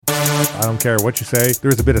I don't care what you say.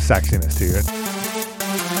 There's a bit of sexiness to it.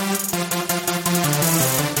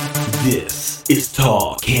 This is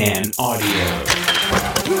Tall Can Audio.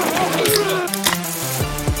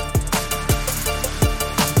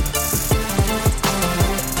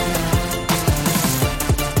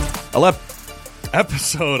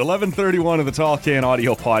 Episode 1131 of the Tall Can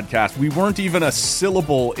Audio Podcast. We weren't even a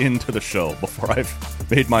syllable into the show before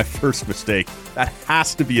I've made my first mistake. That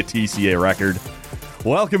has to be a TCA record.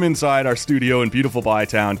 Welcome inside our studio in beautiful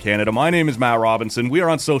Bytown, Canada. My name is Matt Robinson. We are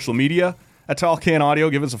on social media at Tall Can Audio.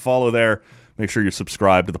 Give us a follow there. Make sure you're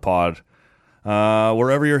subscribed to the pod.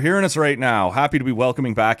 Wherever you're hearing us right now, happy to be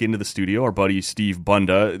welcoming back into the studio our buddy Steve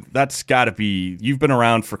Bunda. That's got to be, you've been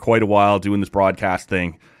around for quite a while doing this broadcast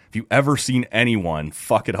thing. Have you ever seen anyone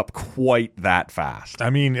fuck it up quite that fast? I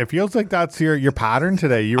mean, it feels like that's your pattern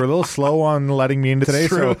today. You were a little slow on letting me in today,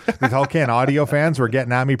 so the Tall Can Audio fans were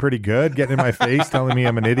getting at me pretty good, getting in my face, telling me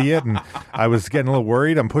I'm an idiot, and I was getting a little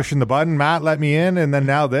worried. I'm pushing the button. Matt let me in, and then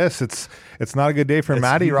now this. It's not a good day for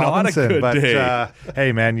Matty Robinson. But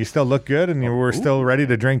hey, man, you still look good, and we're still ready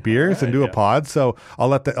to drink beers and do a pod. So I'll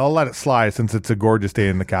let it slide since it's a gorgeous day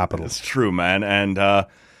in the capital. It's true, man, and.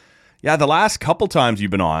 Yeah, the last couple times you've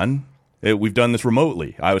been on, we've done this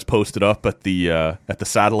remotely. I was posted up at the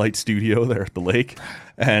satellite studio there at the lake,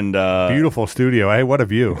 and beautiful studio. Hey, what a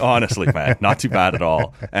view! Honestly, man, not too bad at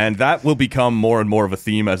all. And that will become more and more of a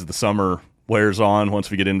theme as the summer wears on. Once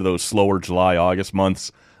we get into those slower July, August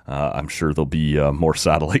months, I'm sure there'll be more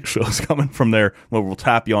satellite shows coming from there where we'll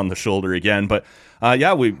tap you on the shoulder again. But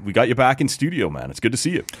yeah, we got you back in studio, man. It's good to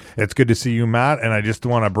see you. It's good to see you, Matt. And I just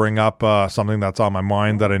want to bring up something that's on my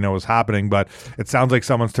mind that I know is happening, but it sounds like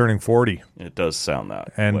someone's turning 40. It does sound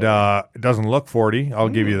that and way. It doesn't look 40. I'll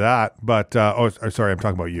give you that. But, sorry, I'm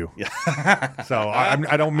talking about you. Yeah. So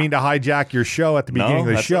I don't mean to hijack your show at the beginning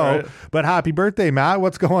of the show, right. But happy birthday, Matt.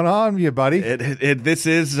 What's going on with you, buddy? This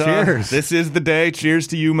is cheers. This is the day. Cheers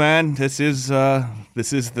to you, man. This is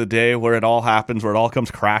the day where it all happens, where it all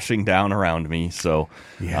comes crashing down around me. So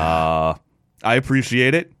I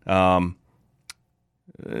appreciate it.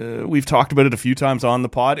 We've talked about it a few times on the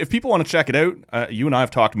pod. If people want to check it out, you and I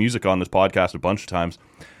have talked music on this podcast a bunch of times.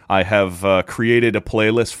 I have created a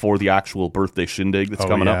playlist for the actual birthday shindig that's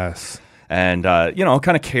coming up. And,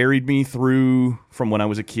 kind of carried me through from when I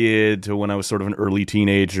was a kid to when I was sort of an early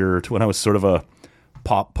teenager to when I was sort of a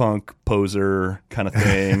pop punk poser kind of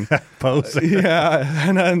thing. Poser. Yeah.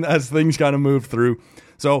 And as things kind of moved through.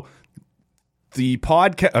 So the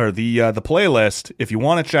podcast or the playlist, if you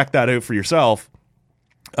want to check that out for yourself,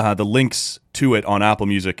 the links to it on Apple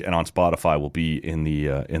Music and on Spotify will be in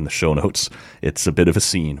the show notes. It's a bit of a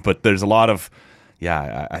scene, but there's a lot of,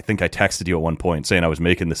 I think I texted you at one point saying I was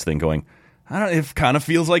making this thing going, it kind of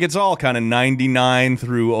feels like it's all kind of 99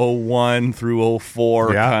 through 01 through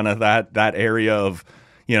 04, kind of that area of,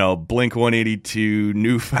 Blink-182,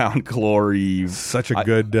 Newfound Glory. Such a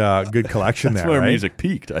good collection that's there, where right? music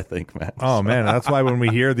peaked, I think, man. Oh, man, that's why when we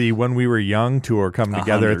hear the When We Were Young tour come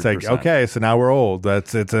together, 100%. It's like, okay, so now we're old.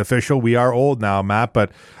 It's official. We are old now, Matt.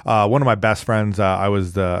 But one of my best friends, I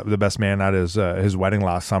was the best man at his wedding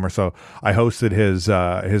last summer, so I hosted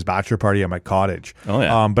his bachelor party at my cottage. Oh,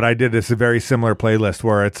 yeah. But I did this a very similar playlist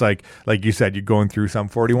where it's like you said, you're going through some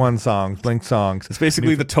 41 songs, Blink songs. It's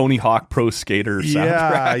basically the Tony Hawk Pro Skater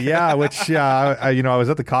soundtrack. Yeah, which I was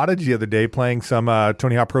at the cottage the other day playing some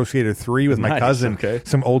Tony Hawk Pro Skater 3 with my cousin. Okay.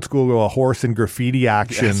 Some old school horse and graffiti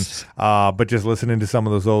action, yes. But just listening to some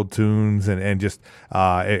of those old tunes and just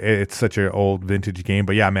it's such an old vintage game.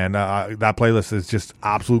 But yeah, man, that playlist is just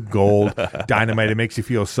absolute gold, dynamite. It makes you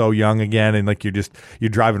feel so young again, and like you're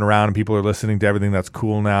driving around and people are listening to everything that's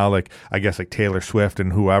cool now. Like I guess like Taylor Swift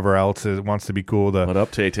and whoever else wants to be cool. What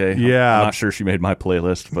up, Tay-Tay? Yeah, I'm not sure she made my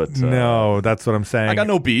playlist, but no, that's what I'm saying. I got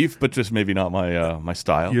no beef, but just maybe not my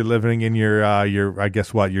style. You're living in your I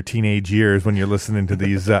guess your teenage years when you're listening to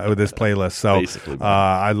these this playlist. So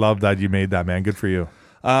I love that you made that, man. Good for you.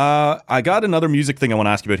 I got another music thing I want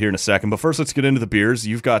to ask you about here in a second, but first let's get into the beers.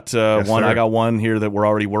 You've got one, sir. I got one here that we're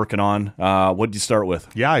already working on. What did you start with?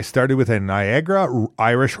 Yeah, I started with a Niagara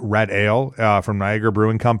Irish Red Ale from Niagara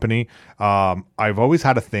Brewing Company. I've always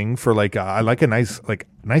had a thing for I like a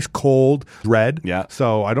nice cold red. Yeah.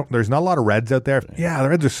 So there's not a lot of reds out there. Yeah, the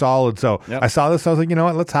reds are solid. So I saw this, I was like, you know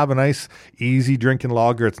what, let's have a nice easy drinking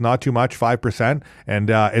lager. It's not too much, 5%, and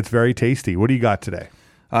it's very tasty. What do you got today?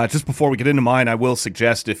 Just before we get into mine, I will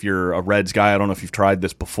suggest if you're a Reds guy, I don't know if you've tried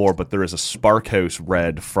this before, but there is a Sparkhouse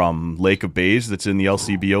Red from Lake of Bays that's in the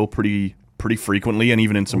LCBO pretty frequently and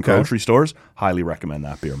even in some grocery stores. Highly recommend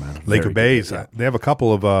that beer, man. Lake of Bays. They have a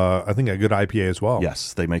couple of, I think, a good IPA as well.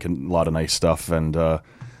 Yes, they make a lot of nice stuff. And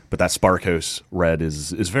But that Sparkhouse red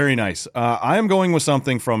is very nice. I am going with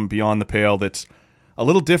something from Beyond the Pale that's a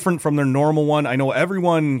little different from their normal one. I know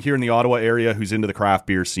everyone here in the Ottawa area who's into the craft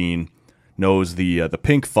beer scene knows the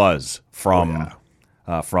Pink Fuzz from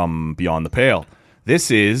Beyond the Pale.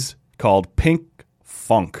 This is called Pink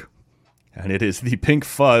Funk, and it is the Pink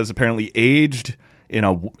Fuzz, apparently aged in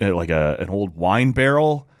an old wine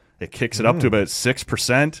barrel. It kicks it up to about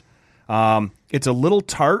 6%. It's a little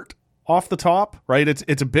tart off the top, right?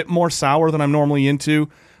 It's a bit more sour than I'm normally into.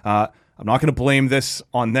 I'm not going to blame this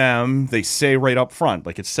on them. They say right up front,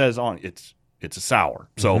 like it says on it's a sour.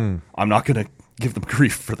 So I'm not going to give them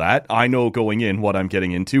grief for that. I know going in what I'm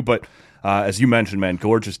getting into. But as you mentioned, man,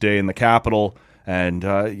 gorgeous day in the capital. And,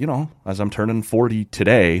 as I'm turning 40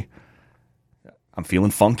 today, I'm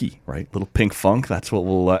feeling funky, right? Little pink funk. That's what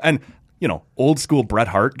we'll... old school Bret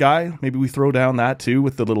Hart guy. Maybe we throw down that too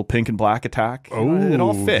with the little pink and black attack. Oh, it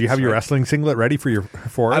all fits. Do you have your wrestling singlet ready for it?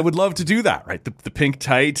 I would love to do that, right? The pink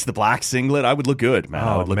tights, the black singlet. I would look good, man.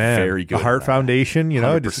 I would look very good. The Hart Foundation,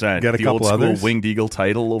 100%. Just get a couple old others. School Winged Eagle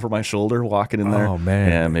title over my shoulder walking in there. Oh,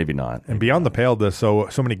 man. Yeah, maybe not. And Beyond the Pale does so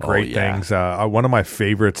many great things. One of my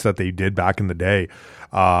favorites that they did back in the day,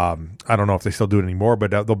 I don't know if they still do it anymore,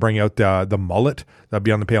 but they'll bring out the mullet, the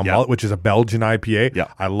Beyond the Pale mullet, which is a Belgian IPA. Yeah.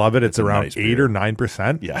 I love it. It's around nice 8 or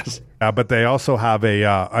 9%. Yes. But they also have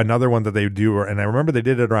another one that they do, and I remember they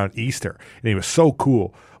did it around Easter, and it was so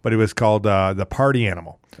cool. But it was called the Party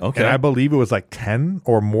Animal. Okay. And I believe it was like 10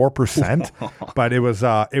 or more percent, but it was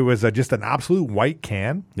just an absolute white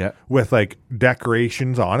can with like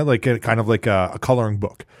decorations on it, like kind of like a coloring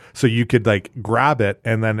book. So you could like grab it,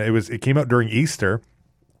 and then it came out during Easter.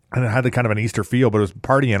 And it had a kind of an Easter feel, but it was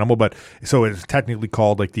Party Animal. But so it's technically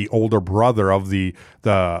called like the older brother of the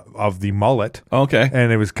mullet. Okay,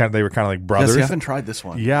 and it was they were kind of like brothers. Yes, I haven't tried this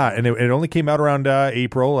one. Yeah, and it only came out around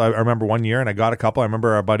April. I remember one year, and I got a couple. I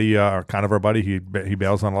remember our buddy, our buddy, he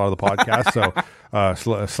bails on a lot of the podcasts,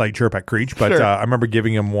 so slight chirp at Creech. But sure. I remember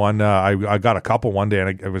giving him one. I got a couple one day,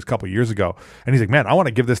 and it was a couple years ago. And he's like, "Man, I want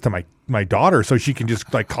to give this to my daughter so she can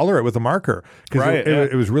just like color it with a marker." Because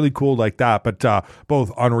it was really cool like that. But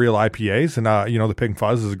both unreal IPAs, and the Pink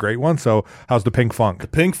Fuzz is a great one. So how's the Pink Funk? The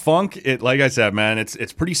Pink Funk, like I said, man,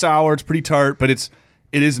 it's pretty sour, it's pretty tart, but it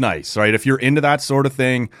is nice, right? If you're into that sort of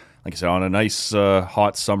thing, like I said, on a nice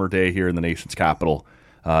hot summer day here in the nation's capital,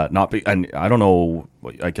 and I don't know,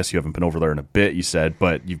 I guess you haven't been over there in a bit, you said,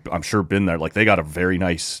 but I'm sure been there. Like, they got a very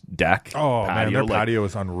nice deck. Oh, patio. Man, their patio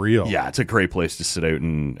is unreal. Yeah, it's a great place to sit out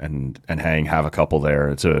and hang, have a couple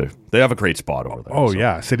there. They have a great spot over there. Oh,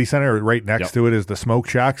 yeah. City Center, right next to it is the Smoke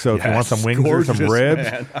Shack. So if you want some wings or some ribs,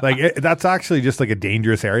 that's actually just like a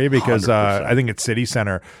dangerous area because I think it's City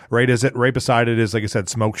Center. Right beside it is, like I said,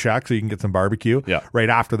 Smoke Shack, so you can get some barbecue. Yeah. Right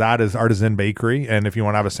after that is Artisan Bakery. And if you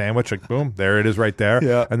want to have a sandwich, like boom, there it is right there.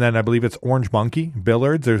 Yeah. And then I believe it's Orange Monkey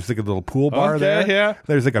Billards. There's like a little pool bar there. Yeah.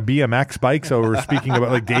 There's like a BMX bike. So we're speaking about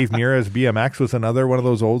like Dave Mira's BMX was another one of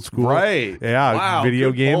those old school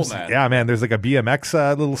video games. Pull, man. Yeah, man. There's like a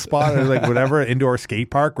BMX little spot or like whatever indoor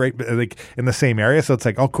skate park right like in the same area. So it's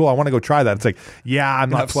like, oh cool, I want to go try that. It's like, yeah,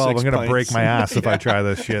 I'm not 12. I'm gonna break my ass if I try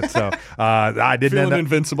this shit. So I didn't feeling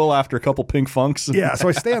invincible after a couple Pink Funks. Yeah, so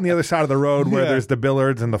I stay on the other side of the road where there's the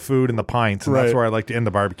billards and the food and the pints, and that's where I like to end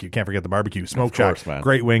the barbecue. Can't forget the barbecue. Smoke Shack, man.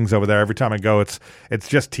 Great wings over there. Every time I go, it's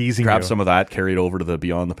just teasing. Grab some of that, carry it over to the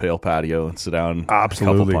Beyond the Pale patio, and sit down.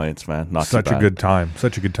 Absolutely, a couple pints, man. Not such too bad. a good time.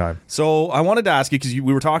 Such a good time. So I wanted to ask you because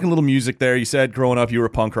we were talking a little music there. You said growing up you were a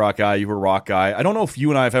punk rock guy, you were a rock guy. I don't know if you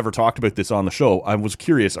and I have ever talked about this on the show. I was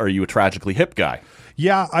curious. Are you a Tragically Hip guy?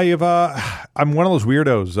 Yeah, I have. I'm one of those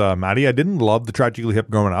weirdos, Maddie. I didn't love the Tragically Hip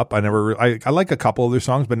growing up. I like a couple of their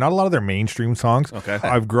songs, but not a lot of their mainstream songs. Okay.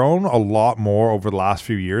 I've grown a lot more over the last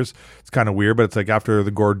few years. It's kind of weird, but it's like after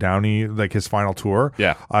the Gord Downie, like his final tour.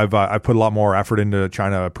 Yeah, I put a lot more effort into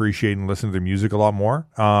trying to appreciate and listen to their music a lot more.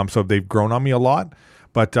 So they've grown on me a lot.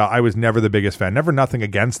 But I was never the biggest fan. Never nothing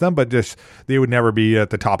against them, but just they would never be at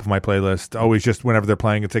the top of my playlist. Always just whenever they're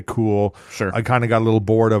playing, it's like cool. Sure. I kind of got a little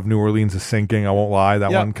bored of New Orleans is Sinking. I won't lie.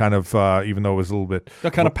 That one kind of, even though it was a little bit.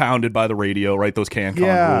 They're kind of pounded by the radio, right? Those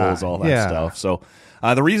CanCon rules, all that stuff. So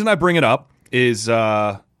the reason I bring it up is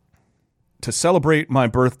to celebrate my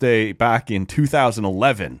birthday back in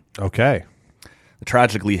 2011. Okay. The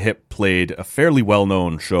Tragically Hip played a fairly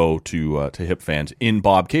well-known show to hip fans in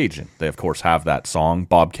Bob Cajun. They, of course, have that song,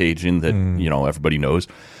 Bob Cajun, that everybody knows.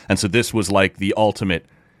 And so this was like the ultimate,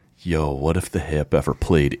 what if the Hip ever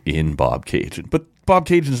played in Bob Cajun? But Bob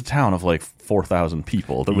Cajun's a town of like 4,000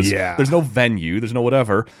 people. There's no venue, there's no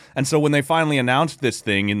whatever. And so when they finally announced this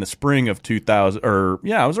thing in the spring of 2000, it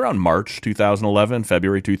was around March 2011,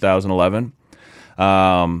 February 2011,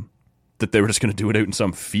 that they were just going to do it out in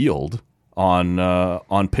some field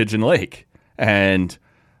on Pigeon Lake. And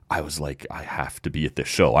I was like, I have to be at this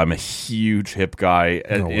show. I'm a huge Hip guy.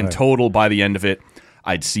 In total, by the end of it,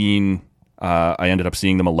 I ended up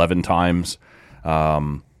seeing them 11 times.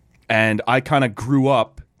 And I kind of grew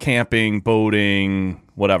up camping, boating,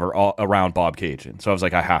 whatever, all around Bob Cajun. So I was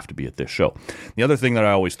like, I have to be at this show. The other thing that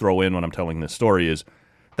I always throw in when I'm telling this story is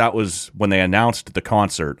that was when they announced the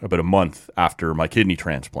concert about a month after my kidney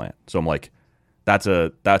transplant. So I'm like, that's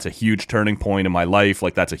a huge turning point in my life.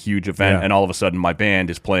 Like, that's a huge event. Yeah. And all of a sudden my band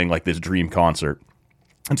is playing like this dream concert.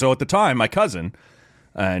 And so at the time, my cousin,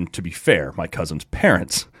 and to be fair, my cousin's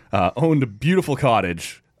parents owned a beautiful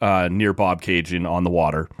cottage near Bob Cajun on the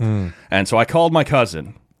water. And so I called my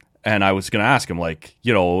cousin and I was going to ask him, like,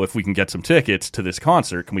 you know, if we can get some tickets to this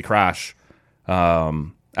concert, can we crash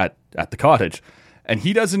at the cottage? And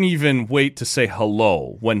he doesn't even wait to say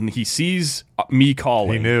hello when he sees me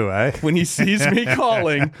calling. He knew, eh? When he sees me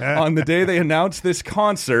calling on the day they announced this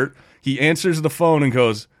concert, he answers the phone and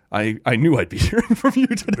goes, I knew I'd be hearing from you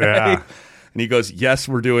today. Yeah. And he goes, yes,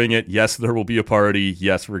 we're doing it. Yes, there will be a party.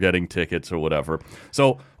 Yes, we're getting tickets or whatever.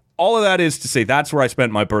 So all of that is to say that's where I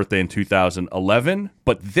spent my birthday in 2011.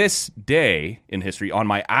 But this day in history, on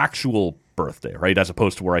my actual birthday, right, as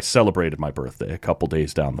opposed to where I celebrated my birthday a couple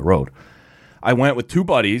days down the road, I went with two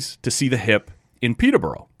buddies to see the Hip in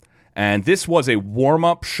Peterborough. And this was a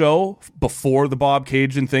warm-up show before the Bob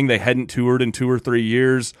Cajun thing. They hadn't toured in 2 or 3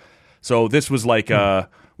 years. So this was like,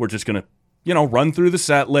 we're just going to, you know, run through the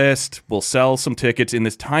set list. We'll sell some tickets in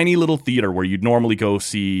this tiny little theater where you'd normally go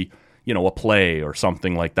see, you know, a play or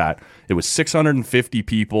something like that. It was 650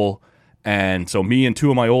 people. And so me and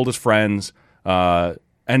two of my oldest friends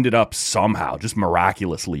ended up somehow, just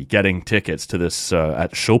miraculously, getting tickets to this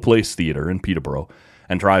at Showplace Theater in Peterborough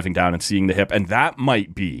and driving down and seeing the Hip. And that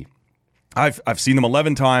might be, I've seen them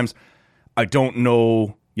 11 times. I don't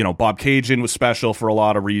know, you know, Bob Cajun was special for a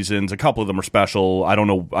lot of reasons. A couple of them are special. I don't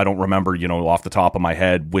know. I don't remember, you know, off the top of my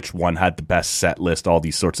head, which one had the best set list, all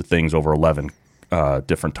these sorts of things over 11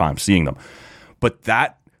 different times seeing them. But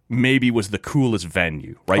that maybe was the coolest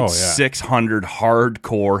venue, right? Oh, yeah. 600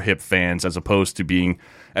 hardcore Hip fans as opposed to being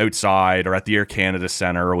outside or at the Air Canada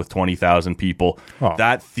Centre with 20,000 people. Oh.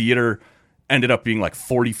 That theater ended up being like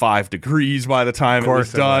 45 degrees by the time it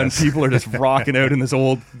was done. People are just rocking out in this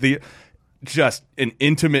old theater. Just an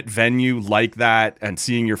intimate venue like that and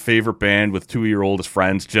seeing your favorite band with two of your oldest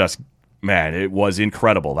friends, just, man, it was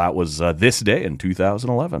incredible. That was this day in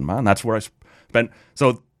 2011, man. That's where I spent.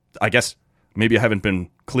 So I guess maybe I haven't been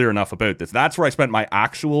clear enough about this. That's where I spent my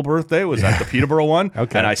actual birthday, was at the Peterborough one.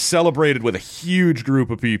 Okay. And I celebrated with a huge group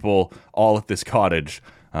of people all at this cottage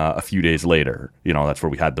a few days later. You know, that's where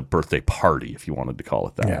we had the birthday party, if you wanted to call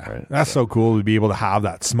it that. Yeah, right? That's so cool to be able to have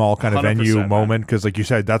that small kind of venue moment, because like you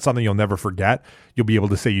said, that's something you'll never forget. You'll be able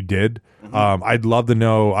to say you did. Mm-hmm. I'd love to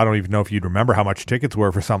know, I don't even know if you'd remember how much tickets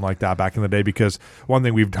were for something like that back in the day, because one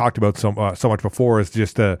thing we've talked about so much before is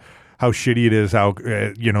just how shitty it is, how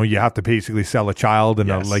you know, you have to basically sell a child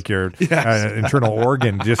and like your internal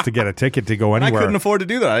organ just to get a ticket to go anywhere. I couldn't afford to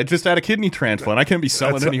do that. I just had a kidney transplant. I can't be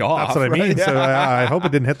selling any off. That's what I mean. Yeah. So I hope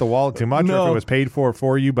it didn't hit the wallet too much, or if it was paid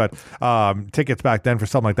for you. But tickets back then for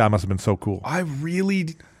something like that must have been so cool. I really.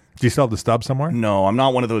 Do you still have the stub somewhere? No, I'm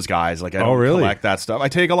not one of those guys. Like, I don't collect that stuff. I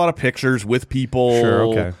take a lot of pictures with people. Sure,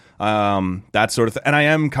 okay. That sort of thing. And I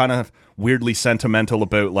am kind of weirdly sentimental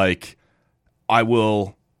about, like, I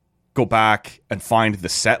will go back and find the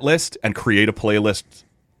set list and create a playlist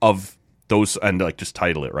of those and like just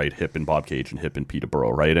title it, right? Hip and Bob Cajun, Hip and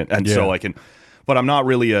Peterborough, right? And so I can, but I'm not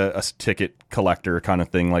really a ticket collector kind of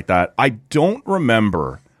thing like that. I don't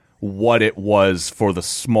remember what it was for the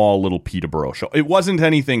small little Peterborough show. It wasn't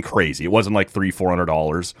anything crazy. It wasn't like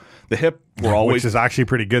 $300-400. The Hip were always, which is actually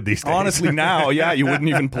pretty good these days. Honestly, now, you wouldn't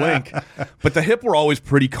even blink. But the Hip were always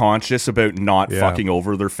pretty conscious about not fucking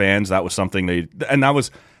over their fans. That was something and that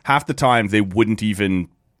was half the time they wouldn't even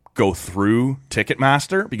go through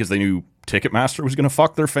Ticketmaster because they knew Ticketmaster was going to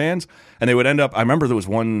fuck their fans, and they would end up. I remember there was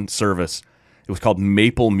one service. It was called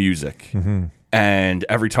Maple Music, and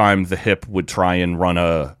every time the Hip would try and run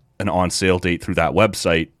an on sale date through that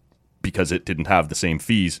website because it didn't have the same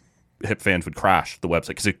fees, Hip fans would crash the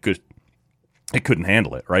website because it couldn't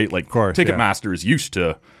handle it, right? Like, Ticketmaster is used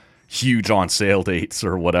to huge on sale dates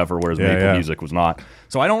or whatever, whereas Maple Music was not.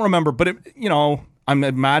 So I don't remember, but I'm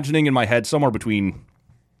imagining in my head somewhere between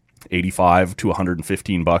 $85 to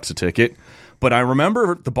 $115 a ticket. But I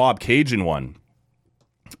remember the Bob Cajun one,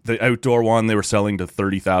 the outdoor one, they were selling to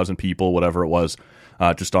 30,000 people, whatever it was,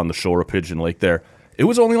 just on the shore of Pigeon Lake there. It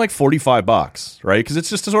was only like $45, right? Because it's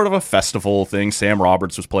just a sort of a festival thing. Sam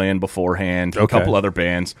Roberts was playing beforehand, a couple other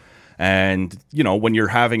bands. And, you know, when you're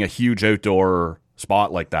having a huge outdoor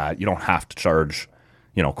spot like that, you don't have to charge,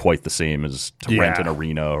 you know, quite the same as to rent an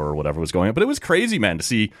arena or whatever was going on. But it was crazy, man, to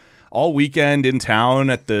see all weekend in town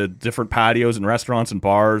at the different patios and restaurants and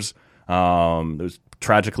bars. There's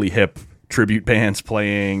Tragically hip tribute bands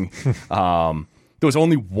playing. There was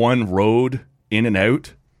only one road in and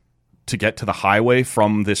out to get to the highway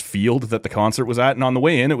from this field that the concert was at. And on the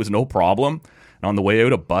way in, it was no problem. And on the way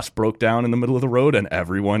out, a bus broke down in the middle of the road and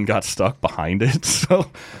everyone got stuck behind it. So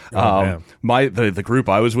the group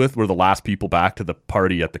I was with were the last people back to the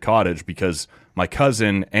party at the cottage because my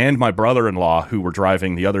cousin and my brother-in-law, who were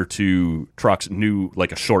driving the other two trucks, knew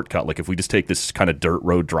like a shortcut. Like if we just take this kind of dirt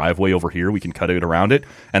road driveway over here, we can cut out around it.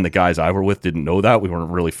 And the guys I were with didn't know that. We weren't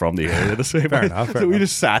really from the area the same way. So we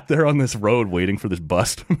just sat there on this road waiting for this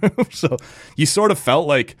bus to move. So you sort of felt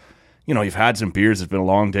like, you know, you've had some beers, it's been a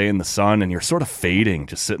long day in the sun, and you're sort of fading,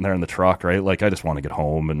 just sitting there in the truck, right? Like, I just want to get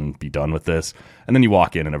home and be done with this. And then you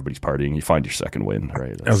walk in and everybody's partying, you find your second win,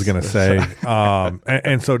 right? I was going to say,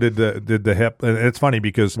 and so did the hip. And it's funny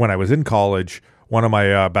because when I was in college, one of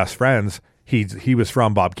my best friends, he was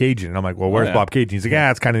from Bob Cajun. And I'm like, well, where's Bob Cajun? He's like,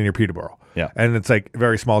 it's kind of near Peterborough. Yeah. And it's like a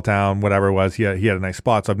very small town, whatever it was. He had a nice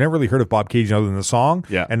spot. So I've never really heard of Bob Cajun other than the song.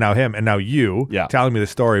 Yeah. And now him, and now you telling me the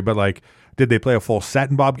story. But like, did they play a full set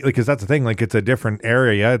in Bob? Because that's the thing. Like, it's a different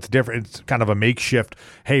area. It's different. It's kind of a makeshift.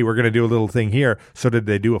 Hey, we're going to do a little thing here. So did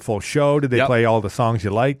they do a full show? Did they play all the songs you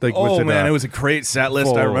liked? Like, it was a great set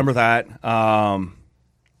list. I remember that.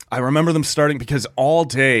 I remember them starting because all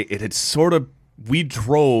day it had sort of. We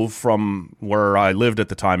drove from where I lived at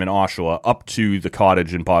the time in Oshawa up to the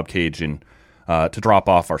cottage in Bob Cajun to drop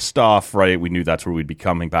off our stuff. Right, we knew that's where we'd be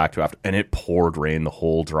coming back to after, and it poured rain the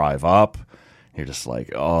whole drive up. You're just like,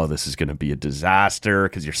 oh, this is going to be a disaster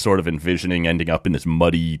because you're sort of envisioning ending up in this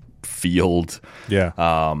muddy field. Yeah.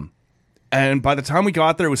 And by the time we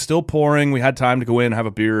got there, it was still pouring. We had time to go in, have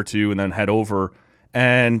a beer or two, and then head over.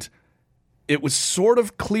 And it was sort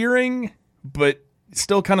of clearing, but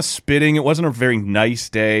still kind of spitting. It wasn't a very nice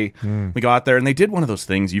day. We got there, and they did one of those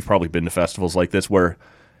things. You've probably been to festivals like this where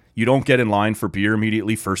you don't get in line for beer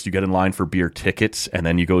immediately. First, you get in line for beer tickets, and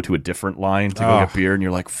then you go to a different line to go get beer, and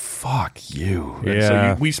you're like, fuck you.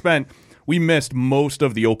 Yeah. And so we missed most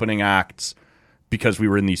of the opening acts because we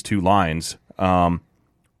were in these two lines. But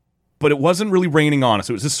it wasn't really raining on us.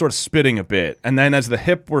 It was just sort of spitting a bit. And then as the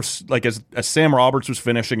hip were, like as Sam Roberts was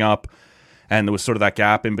finishing up, and there was sort of that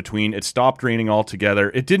gap in between, it stopped raining altogether.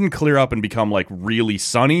 It didn't clear up and become like really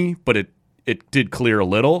sunny, but it did clear a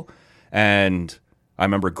little. And I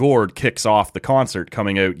remember Gord kicks off the concert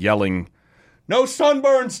coming out yelling, "No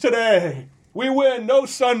sunburns today! We win! No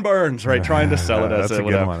sunburns!" Right, trying to sell it as that's a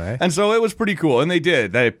good one, eh? And so it was pretty cool, and they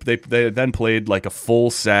did. They then played like a full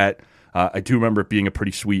set. I do remember it being a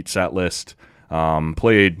pretty sweet set list.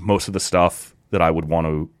 Played most of the stuff that I would want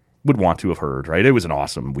to have heard. Right, it was an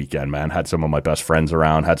awesome weekend, man. Had some of my best friends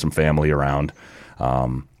around, had some family around.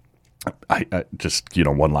 I just, you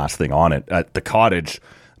know, one last thing on it at the cottage,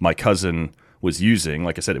 my cousin was using,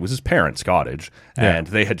 like I said, it was his parents' cottage, and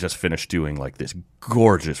they had just finished doing like this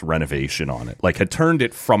gorgeous renovation on it. Like had turned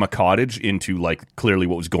it from a cottage into like clearly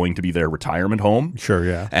what was going to be their retirement home. Sure,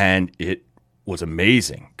 yeah. And it was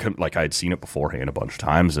amazing. Like I'd seen it beforehand a bunch of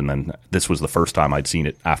times, and then this was the first time I'd seen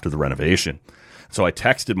it after the renovation. So I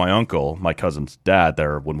texted my uncle, my cousin's dad,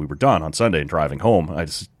 there when we were done on Sunday and driving home. I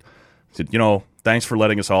just said, you know, thanks for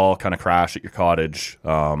letting us all kind of crash at your cottage.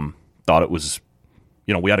 Thought it was,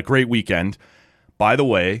 you know, we had a great weekend. By the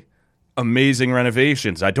way, amazing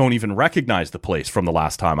renovations. I don't even recognize the place from the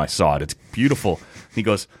last time I saw it. It's beautiful. He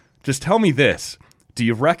goes, just tell me this. Do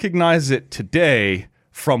you recognize it today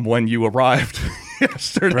from when you arrived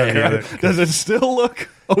yesterday? Right, does it still look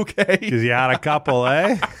okay? Because you had a couple,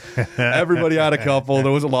 eh? Everybody had a couple.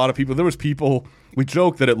 There was a lot of people. There was people. We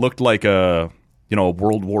joked that it looked like a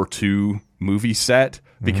World War II movie set.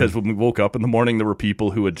 Because when we woke up in the morning, there were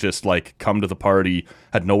people who had just like come to the party,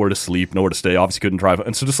 had nowhere to sleep, nowhere to stay, obviously couldn't drive,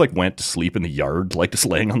 and so just like went to sleep in the yard, like just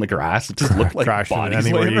laying on the grass. It just looked like bodies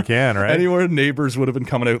anywhere you can, right? Anywhere neighbors would have been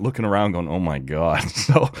coming out looking around going, oh my God.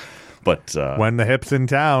 So, but when the hip's in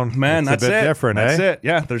town, man, that's a bit different, That's it.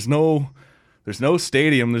 Yeah, there's no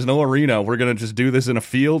stadium, there's no arena. We're going to just do this in a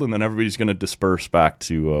field, and then everybody's going to disperse back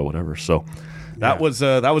to whatever. So That was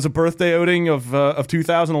a birthday outing of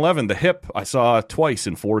 2011. The Hip I saw twice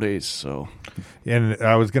in 4 days. So, and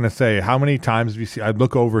I was going to say, how many times have you seen? I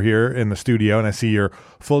look over here in the studio and I see your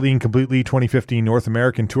fully and completely 2015 North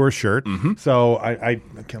American Tour shirt. Mm-hmm. So I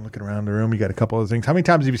can't looking around the room. You got a couple of things. How many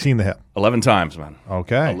times have you seen the Hip? 11 times, man.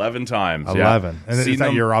 Okay, 11 times. 11. Yeah. And is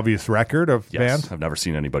that your obvious record of bands? I've never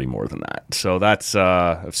seen anybody more than that. So that's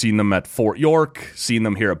I've seen them at Fort York, seen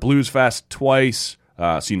them here at Blues Fest twice.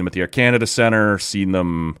 Seen them at the Air Canada Centre. Seen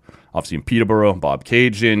them obviously in Peterborough, Bob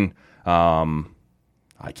Cajun.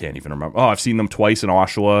 I can't even remember. Oh, I've seen them twice in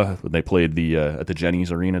Oshawa when they played at the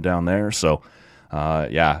Jenny's Arena down there. So,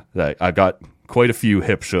 I've got quite a few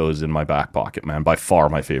Hip shows in my back pocket, man. By far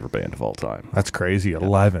my favorite band of all time. That's crazy.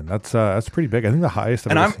 11. That's pretty big. I think the highest.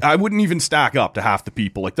 I wouldn't even stack up to half the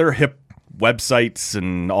people. Like, there are Hip websites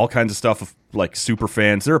and all kinds of stuff of like super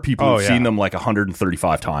fans. There are people who've seen them like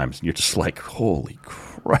 135 times, and you're just like, holy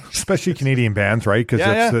Christ. Especially Canadian bands, right? Because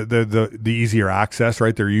it's the easier access,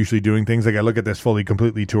 right? They're usually doing things like I look at this fully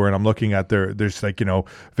completely tour, and I'm looking at there's like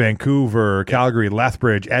Vancouver, Calgary,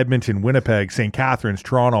 Lethbridge, Edmonton, Winnipeg, St. Catharines,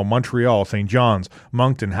 Toronto, Montreal, St. John's,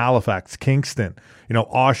 Moncton, Halifax, Kingston.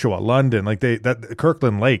 Oshawa, London,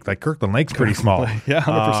 Kirkland Lake. Like Kirkland Lake's pretty small. Yeah,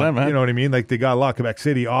 100%, man. You know what I mean? Like they got a lot. Quebec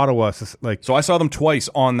City, Ottawa. So I saw them twice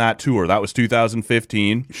on that tour. That was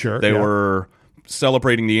 2015. Sure. They were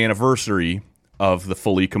celebrating the anniversary of the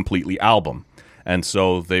Fully Completely album. And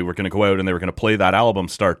so they were going to go out and they were going to play that album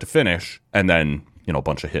start to finish, and then, a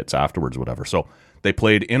bunch of hits afterwards, whatever. So they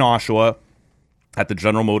played in Oshawa at the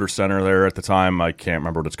General Motors Center there at the time. I can't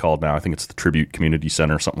remember what it's called now. I think it's the Tribute Community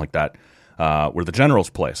Center or something like that. Where the Generals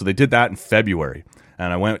play. So they did that in February,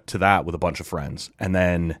 and I went to that with a bunch of friends. And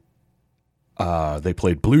then they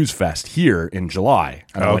played Blues Fest here in July.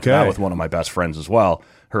 And I went to that with one of my best friends as well.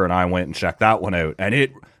 Her and I went and checked that one out. And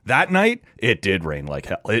that night, it did rain like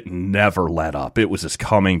hell. It never let up. It was just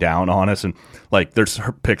coming down on us. And there's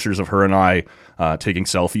pictures of her and I taking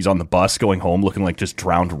selfies on the bus going home looking like just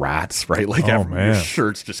drowned rats, right? Your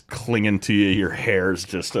shirt's just clinging to you. Your hair's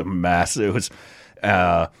just a mess. It was...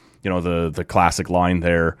 the classic line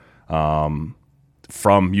there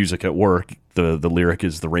from Music at Work, the lyric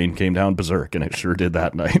is "The rain came down berserk," and it sure did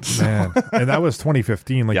that night. Man, and that was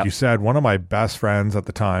 2015, like you said. One of my best friends at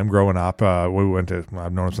the time, growing up, I've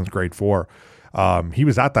known him since grade 4. He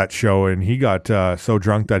was at that show, and he got so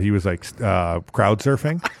drunk that he was crowd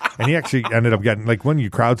surfing, and he actually ended up getting when you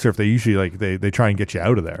crowd surf, they usually they try and get you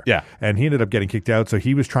out of there. Yeah, and he ended up getting kicked out, so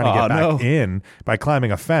he was trying to get back in by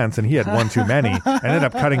climbing a fence, and he had one too many, and ended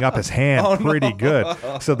up cutting up his hand pretty good.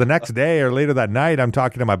 So the next day or later that night, I'm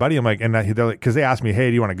talking to my buddy, I'm like, and they're like, because they asked me, hey,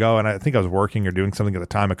 do you want to go? And I think I was working or doing something at the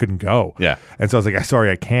time, I couldn't go. Yeah, and so I was like,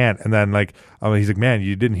 sorry, I can't. And then he's like, man,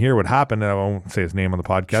 you didn't hear what happened. And I won't say his name on the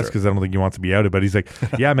podcast because I don't think he wants to be outed. But he's like,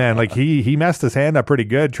 yeah, man, he messed his hand up pretty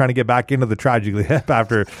good trying to get back into the Tragically Hip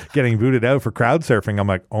after getting booted out for crowd surfing. I'm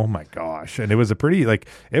like, oh my gosh. And it was a pretty,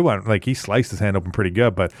 it went, he sliced his hand open pretty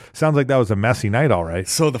good. But sounds like that was a messy night, all right.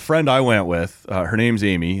 So the friend I went with, her name's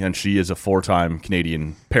Amy, and she is a 4-time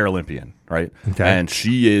Canadian Paralympian, right? Okay. And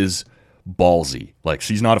she is ballsy.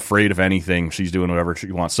 She's not afraid of anything. She's doing whatever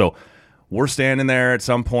she wants. So we're standing there at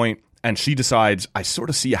some point, and she decides, I sort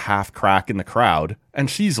of see a half crack in the crowd, and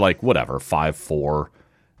she's like, whatever, 5'4",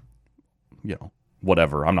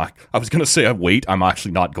 whatever. I was going to say, wait, I'm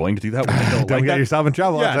actually not going to do that. Don't get yourself in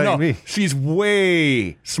trouble. Yeah, no, she's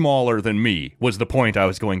way smaller than me, was the point I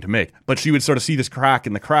was going to make. But she would sort of see this crack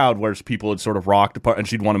in the crowd where people had sort of rocked apart, and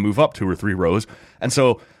she'd want to move up 2 or 3 rows. And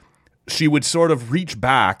so she would sort of reach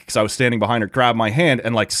back, because I was standing behind her, grab my hand,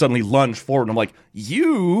 and suddenly lunge forward. And I'm like,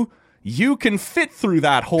 you can fit through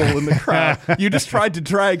that hole in the crowd. You just tried to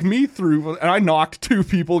drag me through, and I knocked 2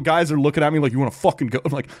 people. Guys are looking at me like, you want to fucking go?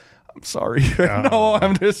 I'm like, I'm sorry. No,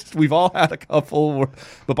 we've all had a couple.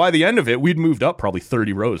 But by the end of it, we'd moved up probably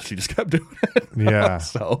 30 rows. She just kept doing it. Yeah.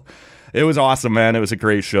 So it was awesome, man. It was a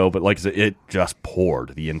great show. But like I said, it just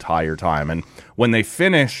poured the entire time. And when they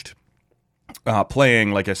finished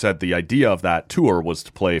playing, like I said, the idea of that tour was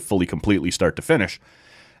to play fully, completely, start to finish.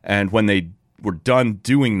 And when they were done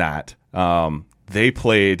doing that, they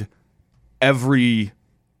played every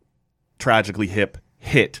Tragically Hip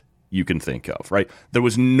hit you can think of, right? There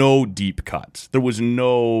was no deep cuts. There was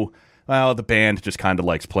no, the band just kind of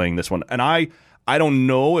likes playing this one. And I don't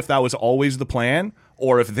know if that was always the plan,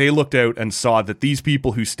 or if they looked out and saw that these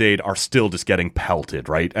people who stayed are still just getting pelted,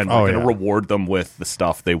 right? And we're going to reward them with the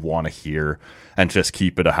stuff they want to hear and just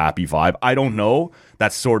keep it a happy vibe. I don't know.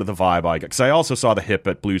 That's sort of the vibe I got. Because I also saw the Hip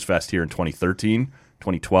at Blues Fest here in 2013.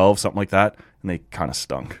 2012, something like that. And they kind of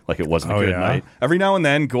stunk. Like, it wasn't a good night. Every now and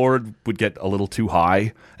then, Gord would get a little too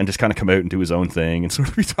high and just kind of come out and do his own thing and sort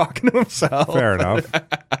of be talking to himself. Fair enough.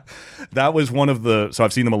 That was one of the... So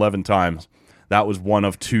I've seen them 11 times. That was one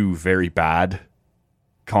of 2 very bad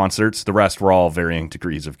concerts. The rest were all varying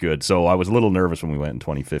degrees of good. So I was a little nervous when we went in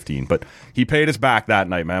 2015. But he paid us back that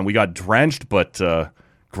night, man. We got drenched, but...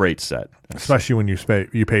 great set, especially when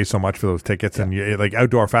you pay so much for those tickets, and you, like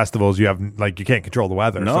outdoor festivals, you have like you can't control the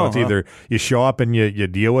weather, so it's either you show up and you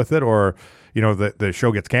deal with it, or the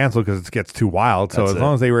show gets canceled because it gets too wild. So as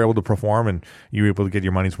long as they were able to perform and you were able to get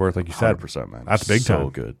your money's worth, like you said, 100%, man, that's big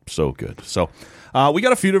time. So good. So we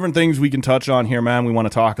got a few different things we can touch on here, man. We want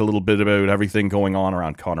to talk a little bit about everything going on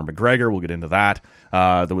around Conor McGregor. We'll get into that.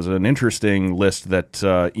 There was an interesting list that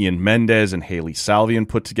Ian Mendez and Haley Salvian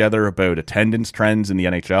put together about attendance trends in the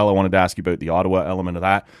NHL. I wanted to ask you about the Ottawa element of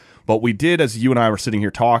that. But we did, as you and I were sitting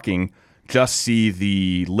here talking, just see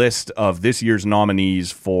the list of this year's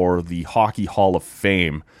nominees for the Hockey Hall of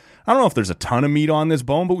Fame. I don't know if there's a ton of meat on this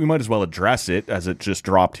bone, but we might as well address it as it just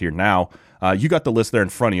dropped here now. You got the list there in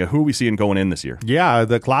front of you. Who are we seeing going in this year? Yeah,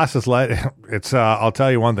 the class is led. It's I'll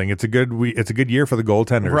tell you one thing. It's a good year for the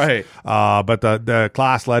goaltenders, right? But the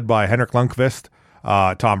class led by Henrik Lundqvist,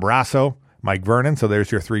 Tom Barrasso, Mike Vernon. So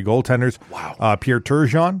there's your 3 goaltenders. Wow. Pierre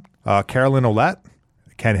Turgeon, Caroline Ouellette,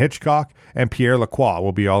 Ken Hitchcock, and Pierre Lacroix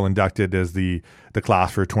will be all inducted as the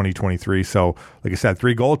class for 2023. So, like I said,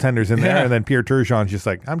 3 goaltenders in there, and then Pierre Turgeon's just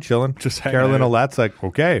like, I'm chilling. Just Caroline Ouellette's like,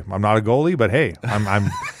 okay, I'm not a goalie, but hey,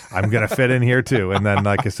 I'm gonna fit in here too. And then,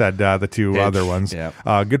 like I said, the 2 other ones.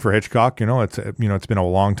 Yeah. Good for Hitchcock. It's been a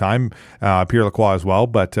long time. Pierre Lacroix as well,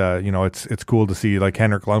 but it's cool to see like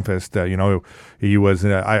Henrik Lundqvist. He was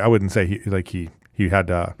I wouldn't say he had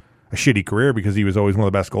a shitty career because he was always one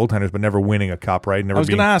of the best goaltenders, but never winning a cup, right? I was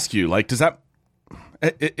going to ask you, like, does that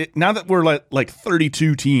now that we're like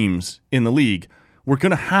 32 teams in the league, we're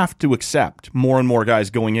going to have to accept more and more guys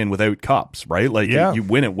going in without cups, right? Like, you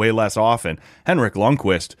win it way less often. Henrik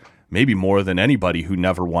Lundqvist, maybe more than anybody who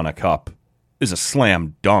never won a cup, is a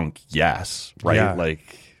slam dunk, yes, right? Yeah.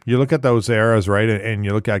 Like, you look at those eras, right, and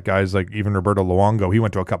you look at guys like even Roberto Luongo. He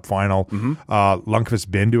went to a cup final. Lundqvist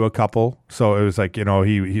been to a couple, so it was like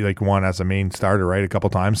he like won as a main starter, right, a couple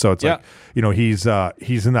times. So it's like he's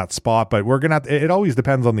in that spot. But we're gonna it always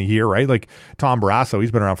depends on the year, right? Like Tom Barrasso, he's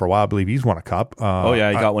been around for a while. I believe he's won a cup. He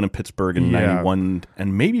got one in Pittsburgh in 91,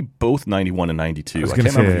 and maybe both 91 and 92. I can't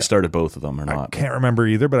remember if he started both of them or not. I can't remember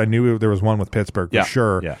either, but I knew there was one with Pittsburgh for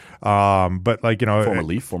sure. Yeah. But like former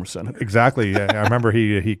Leaf, former Senator. Exactly. I remember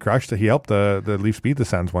he crushed it. He helped the Leafs beat the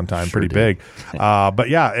Sens one time, pretty big. But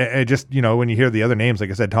yeah, it just when you hear the other names, like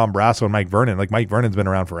I said, Tom Barrasso and Mike Vernon. Like Mike Vernon's been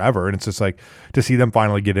around forever, and it's just like to see them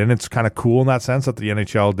finally get in. It's kind of cool in that sense that the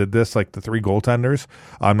NHL did this. Like the 3 goaltenders.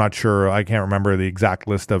 I'm not sure. I can't remember the exact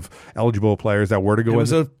list of eligible players that were to go. It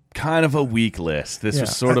was a kind of a weak list. This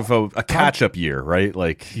was sort of a catch-up year, right?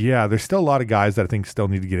 Like, there's still a lot of guys that I think still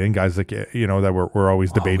need to get in. Guys like that we're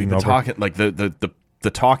always debating over. Talking like the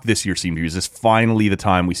talk this year seemed to be, is this finally the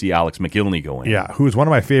time we see Alex McGillney going? Yeah, who was one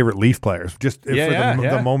of my favorite Leaf players. Just for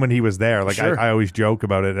the moment he was there. Like I always joke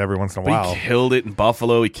about it every once in a while. He killed it in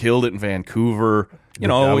Buffalo. He killed it in Vancouver.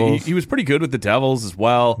 He was pretty good with the Devils as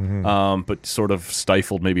well, but sort of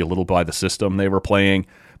stifled maybe a little by the system they were playing.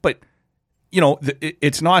 But,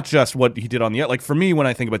 it's not just what he did on the... Like, for me, when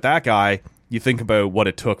I think about that guy, you think about what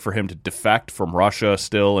it took for him to defect from Russia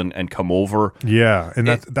still and come over. Yeah, and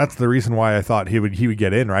that's the reason why I thought he would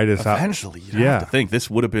get in, right? Eventually, you'd have to think this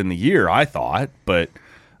would have been the year, I thought. But,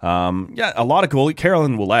 a lot of goalie.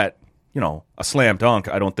 Caroline Ouellette, a slam dunk.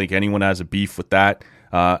 I don't think anyone has a beef with that.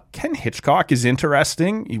 Ken Hitchcock is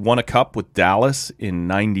interesting. He won a cup with Dallas in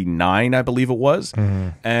 99, I believe it was.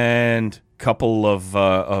 And a couple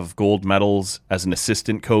of gold medals as an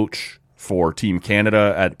assistant coach for Team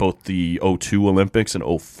Canada at both the 2002 Olympics and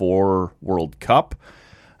 2004 World Cup.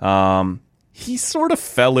 He sort of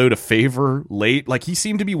fell out of favor late. Like, he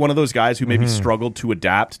seemed to be one of those guys who maybe struggled to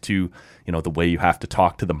adapt to, the way you have to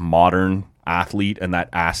talk to the modern athlete, and that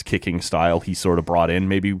ass-kicking style he sort of brought in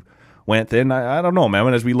maybe went thin. I don't know,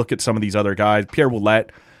 man. As we look at some of these other guys, Pierre Ouellette,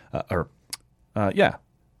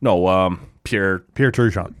 Pierre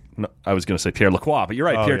Turgeon. No, I was going to say Pierre Lacroix, but you're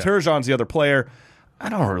right. Pierre Turgeon's the other player. I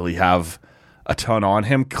don't really have a ton on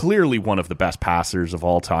him. Clearly one of the best passers of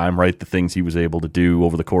all time, right? The things he was able to do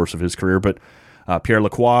over the course of his career. But Pierre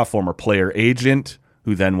Lacroix, former player agent,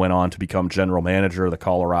 who then went on to become general manager of the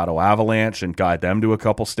Colorado Avalanche and guide them to a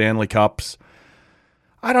couple Stanley Cups.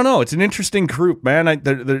 I don't know. It's an interesting group, man.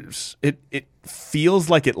 It feels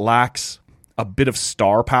like it lacks a bit of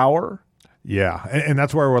star power. Yeah, and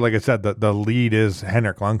that's where, like I said, the lead is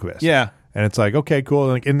Henrik Lundqvist. Yeah. And it's like, okay,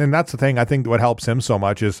 cool. And then that's the thing. I think what helps him so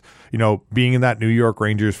much is, being in that New York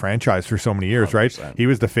Rangers franchise for so many years, 100%. Right? He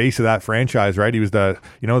was the face of that franchise, right? He was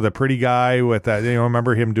the pretty guy with that,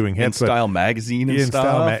 remember him doing hits. In Style magazine and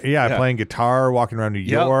stuff. Playing guitar, walking around New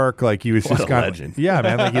York. Like he was just kind of,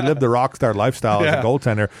 man, like he lived the rock star lifestyle as a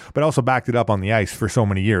goaltender, but also backed it up on the ice for so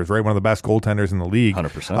many years, right? One of the best goaltenders in the league.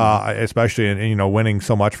 100%. Especially in, winning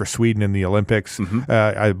so much for Sweden in the Olympics. Mm-hmm.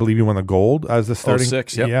 I believe he won the gold as the starting.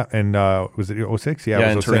 06, yep. Yeah. And was it 06? Yeah,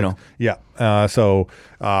 it was in Torino. Yeah. So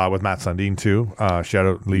with Matt Sundin too. Shout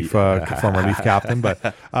out Leaf, former Leaf captain.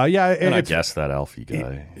 But I guess that Alfie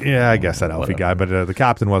guy. Yeah, I guess that Alfie guy. But the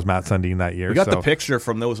captain was Matt Sundin that year. We got the picture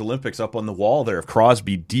from those Olympics up on the wall there of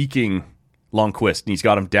Crosby deking Lundqvist, and he's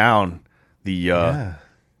got him down.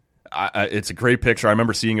 It's a great picture. I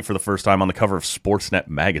remember seeing it for the first time on the cover of Sportsnet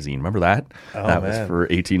magazine. Remember that? Oh, that man. was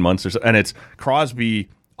for 18 months or so. And it's Crosby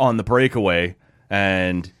on the breakaway,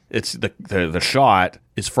 and it's the shot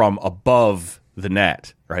is from above the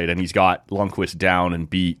net, right? And he's got Lundqvist down and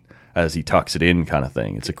beat as he tucks it in, kind of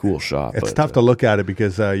thing. It's a cool shot. It's tough to look at it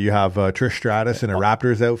because you have Trish Stratus in a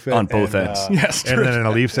Raptors outfit on both ends. Yes, and then in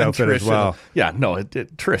a Leafs outfit as well.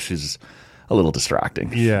 Trish is a little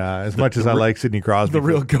distracting. Yeah, as much as I like Sidney Crosby, the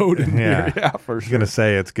real goat in here. Yeah, for sure. I was gonna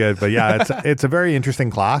say it's good, but yeah, it's a very interesting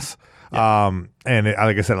class. Yeah.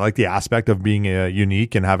 Like I said, I like the aspect of being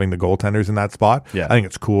unique and having the goaltenders in that spot. Yeah. I think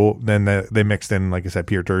it's cool. Then they mixed in, like I said,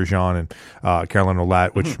 Pierre Turgeon and Caroline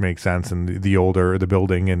Ouellette, which makes sense. And the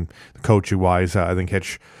building and the coach wise, I think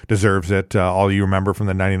Hitch deserves it. All you remember from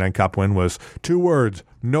the 99 Cup win was 2 words: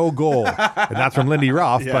 no goal. And that's from Lindy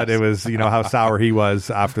Ruff, yes. But it was, how sour he was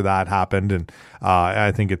after that happened. And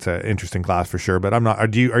I think it's an interesting class for sure. But I'm not.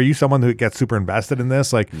 Are you someone who gets super invested in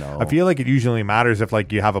this? Like, no. I feel like it usually matters if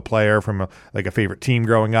like you have a player from a favorite team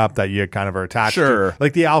growing up that you kind of are attached to.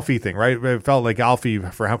 Like the Alfie thing, right? It felt like Alfie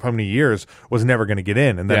for how many years was never going to get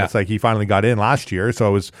in, and then it's like he finally got in last year,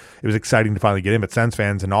 so it was exciting to finally get in. But Sens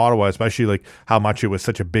fans in Ottawa, especially like how much it was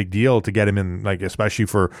such a big deal to get him in, like especially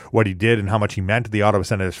for what he did and how much he meant to the Ottawa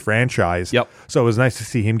Senators franchise. Yep. So it was nice to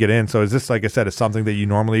see him get in. So is this, like I said, is something that you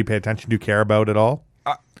normally pay attention to, care about at all?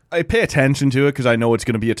 I pay attention to it because I know it's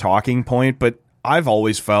going to be a talking point, but I've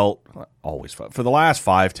always felt for the last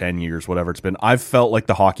 5-10 years, whatever it's been, I've felt like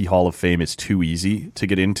the Hockey Hall of Fame is too easy to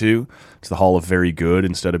get into. It's the Hall of Very Good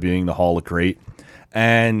instead of being the Hall of Great.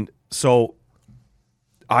 And so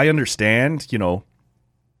I understand,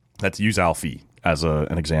 let's use Alfie as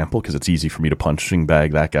an example because it's easy for me to punching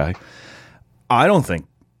bag that guy. I don't think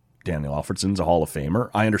Daniel Alfredsson's a Hall of Famer.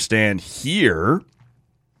 I understand here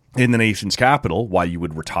in the nation's capital why you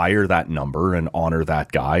would retire that number and honor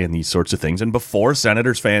that guy and these sorts of things. And before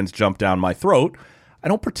Senators fans jump down my throat, I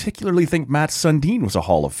don't particularly think Matt Sundin was a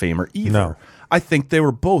Hall of Famer either. No. I think they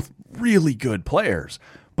were both really good players,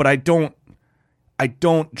 but I don't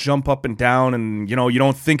jump up and down and, you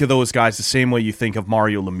don't think of those guys the same way you think of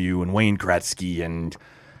Mario Lemieux and Wayne Gretzky and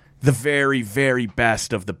the very, very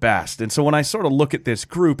best of the best. And so when I sort of look at this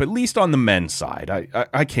group, at least on the men's side,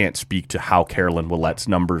 I can't speak to how Caroline Ouellette's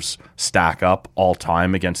numbers stack up all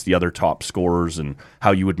time against the other top scorers and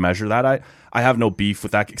how you would measure that. I have no beef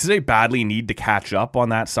with that because they badly need to catch up on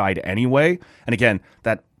that side anyway. And again,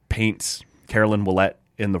 that paints Caroline Ouellette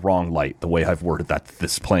in the wrong light, the way I've worded that,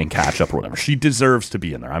 this playing catch up or whatever. She deserves to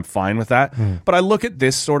be in there. I'm fine with that. But I look at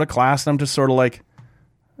this sort of class and I'm just sort of like,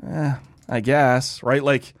 I guess, right?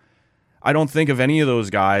 Like, I don't think of any of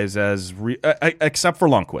those guys as except for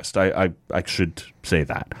Lundqvist. I should say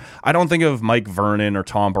that. I don't think of Mike Vernon or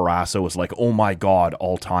Tom Barrasso as like, oh my God,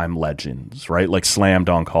 all-time legends, right? Like slam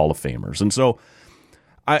dunk Hall of Famers. And so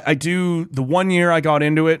I do, the one year I got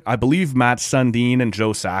into it, I believe Matt Sundin and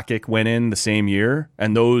Joe Sakic went in the same year,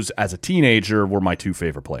 and those, as a teenager, were my 2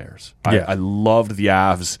 favorite players. Yeah. I loved the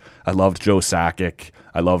Avs. I loved Joe Sakic.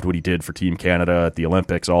 I loved what he did for Team Canada at the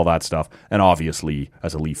Olympics, all that stuff. And obviously,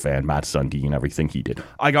 as a Leaf fan, Matt Sundin, everything he did.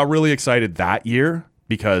 I got really excited that year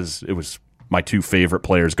because it was my 2 favorite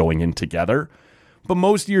players going in together. But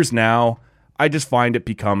most years now, I just find it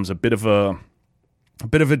becomes a bit of a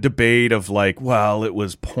debate of like, well, it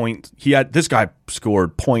was this guy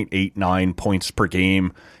scored 0.89 points per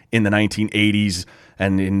game in the 1980s,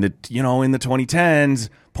 and in the 2010s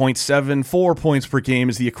 0.74 points per game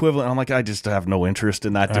is the equivalent. I'm like, I just have no interest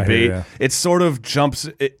in that debate. It sort of jumps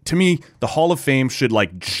to me, the Hall of Fame should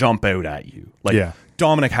like jump out at you. Like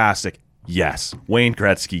Dominic Hasek, yes. Wayne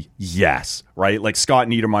Gretzky, yes. Right? Like Scott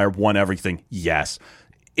Niedermayer won everything, yes.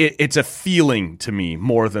 It's a feeling to me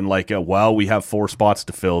more than like we have 4 spots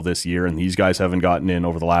to fill this year and these guys haven't gotten in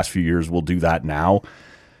over the last few years. We'll do that now.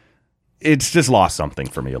 it's just lost something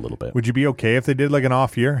for me a little bit. Would you be okay if they did like an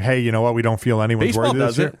off year? Hey, you know what? We don't feel anyone's Baseball worthy this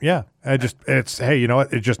does year. it. Yeah. It's hey, you know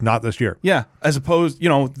what? It's just not this year. Yeah. As opposed,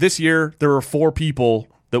 this year there are 4 people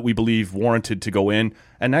that we believe warranted to go in,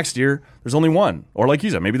 and next year there's only 1. Or like you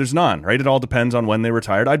said, maybe there's none, right? It all depends on when they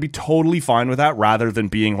retired. I'd be totally fine with that rather than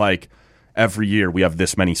being like, every year we have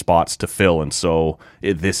this many spots to fill, and so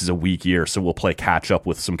this is a weak year, so we'll play catch up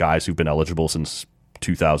with some guys who've been eligible since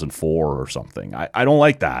 2004 or something. I don't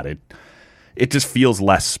like that. It just feels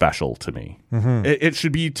less special to me. Mm-hmm. It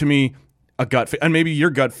should be, to me, a gut feel. And maybe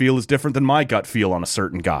your gut feel is different than my gut feel on a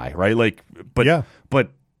certain guy, right?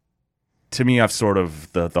 But to me, I've sort of,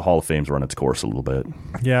 the Hall of Fame's run its course a little bit.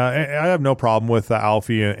 Yeah, I have no problem with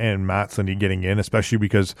Alfie and Matt Sundin getting in, especially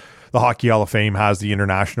because the Hockey Hall of Fame has the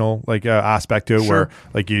international aspect to it, where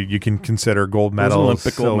like you can consider gold medals,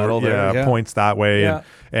 Olympic gold medal there, points that way,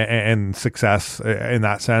 and success in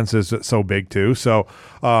that sense is so big too. So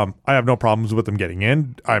I have no problems with them getting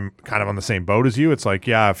in. I'm kind of on the same boat as you. It's like,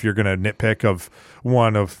 yeah, if you're going to nitpick of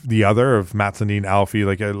one of the other, of Matt Sundin, Alfie,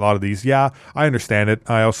 like a lot of these, I understand it.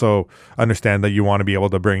 I also understand that you want to be able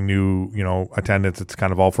to bring new, attendance. It's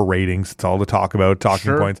kind of all for ratings. It's all to talk about,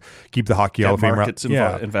 talking points, keep the Hockey Hall of Fame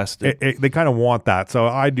invested. They kind of want that. So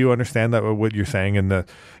I do understand that what you're saying, and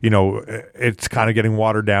it's kind of getting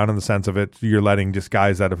watered down in the sense of it. You're letting just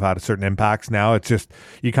guys that have had certain impacts now. It's just,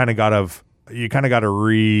 you kind of got to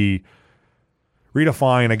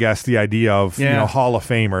redefine, I guess, the idea of Hall of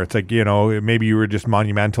Famer. It's like, maybe you were just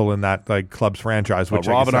monumental in that like club's franchise. Which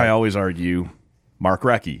Rob and I always argue, Mark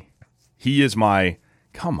Recchi, he is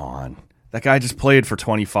come on, that guy just played for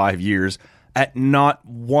 25 years. At not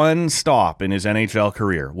one stop in his NHL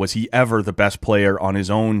career was he ever the best player on his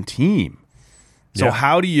own team. So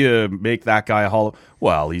how do you make that guy a Hall of...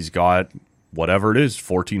 Well, he's got whatever it is,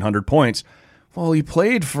 1,400 points. Well, he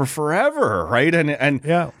played for forever, right? And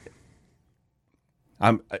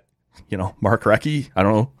I'm, Mark Recchi, I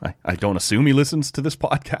don't know. I don't assume he listens to this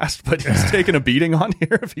podcast, but he's taking a beating on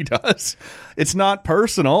here if he does. It's not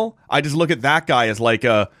personal. I just look at that guy as like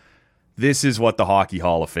this is what the Hockey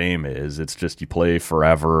Hall of Fame is. It's just you play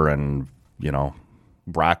forever and,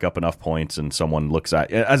 rack up enough points and someone looks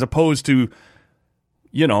at, as opposed to,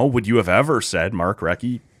 would you have ever said Mark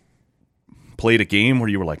Recchi played a game where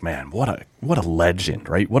you were like, man, what a legend,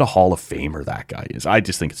 right? What a Hall of Famer that guy is. I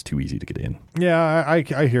just think it's too easy to get in. Yeah,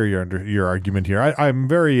 I hear your argument here. I'm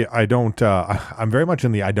very much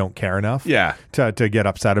in the I don't care enough. Yeah. To get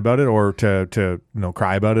upset about it or to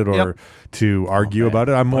cry about it or to argue about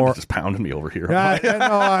it. I'm more just pounding me over here. Yeah,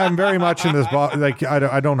 no, I'm very much in this. Like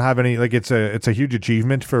I don't have any. Like it's a huge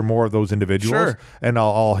achievement for more of those individuals, and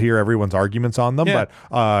I'll hear everyone's arguments on them. Yeah.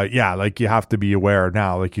 But like you have to be aware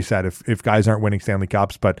now. Like you said, if guys aren't winning Stanley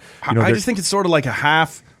Cups, but I just think it's sort of like a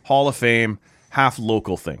half Hall of Fame, half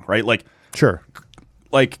local thing, right? Like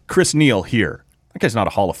like Chris Neal here. That guy's not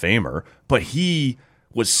a Hall of Famer, but he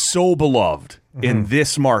was so beloved in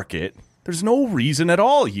this market. There's no reason at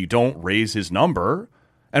all you don't raise his number.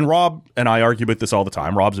 And Rob and I argue about this all the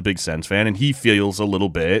time. Rob's a big Sens fan, and he feels a little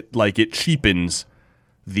bit like it cheapens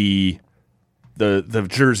the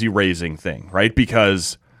jersey raising thing, right?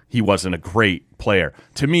 Because he wasn't a great player.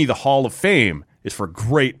 To me, the Hall of Fame is for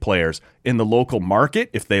great players in the local market.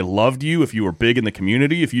 If they loved you, if you were big in the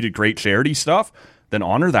community, if you did great charity stuff, then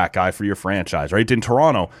honor that guy for your franchise, right? In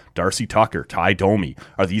Toronto, Darcy Tucker, Ty Domi,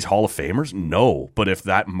 are these Hall of Famers? No. But if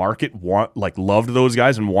that market loved those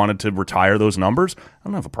guys and wanted to retire those numbers, I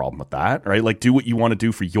don't have a problem with that, right? Like, do what you want to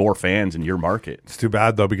do for your fans in your market. It's too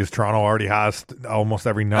bad, though, because Toronto already has almost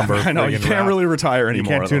every number. I know, you can't really retire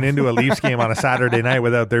anymore. You can't tune into a Leafs game on a Saturday night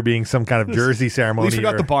without there being some kind of jersey ceremony. At least we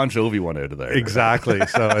got the Bon Jovi one out of there. Exactly.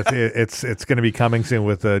 So it's going to be coming soon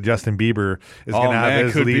with Justin Bieber is going to have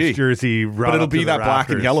his Leafs jersey run. But it'll be that black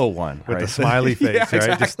and yellow one with the smiley face, right?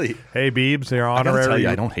 Exactly. Just, hey, Biebs, you're honorary. I gotta tell you,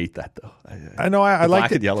 I don't hate that though. I know I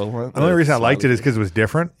liked it. Yellow one. The only reason I liked it is because it was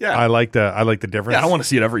different. Yeah, I like the difference. Yeah, I don't want to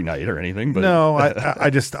see it every night or anything. But no,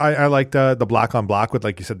 I liked the black on black with,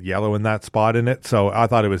 like you said, the yellow in that spot in it. So I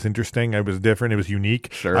thought it was interesting. It was different. It was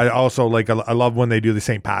unique. Sure. I also I love when they do the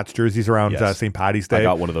St. Pat's jerseys around St. Patty's Day. I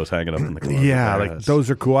got one of those hanging up in the closet. Yeah, like those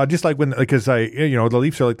are cool. I just like when because the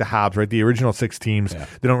Leafs are like the Habs, right? The original 6 teams. Yeah.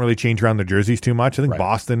 They don't really change around their jerseys too much. I think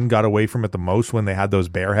Boston got away from it the most when they had those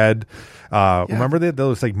bear head. Remember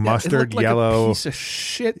those like mustard like yellow a piece of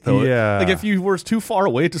shit though. Yeah, like if you were too far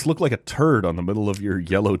away, it just looked like a turd on the middle of your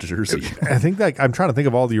yellow jersey. I think I'm trying to think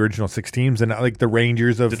of all the original 6 teams, and like the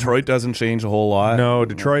Rangers of Detroit doesn't change a whole lot. No,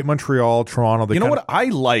 Detroit, Montreal, Toronto. You know what I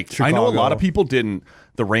liked? Chicago. I know a lot of people didn't.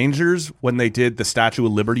 The Rangers, when they did the Statue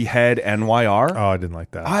of Liberty head NYR. Oh, I didn't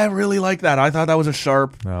like that. I really liked that. I thought that was a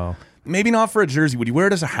sharp. No, maybe not for a jersey. Would you wear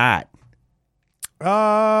it as a hat?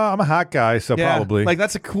 I'm a hat guy, so probably. Like,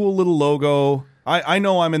 that's a cool little logo. I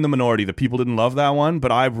know I'm in the minority that people didn't love that one,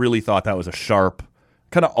 but I really thought that was a sharp,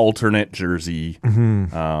 kind of alternate jersey.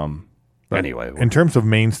 Anyway. In terms of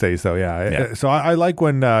mainstays, though, yeah. So I like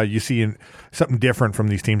when you see something different from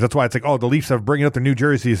these teams. That's why it's like, oh, the Leafs are bringing out their new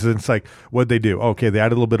jerseys. And it's like, what'd they do? Okay, they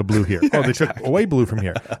added a little bit of blue here. Oh, they took away blue from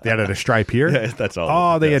here. They added a stripe here. Yeah, that's all.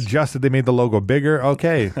 Oh, they adjusted. They made the logo bigger.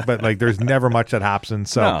 Okay. But, like, there's never much that happens.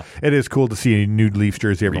 So it is cool to see a new Leafs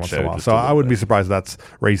jersey every once in a while. So I wouldn't be surprised if that's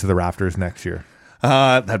raised to the rafters next year.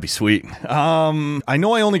 That'd be sweet. I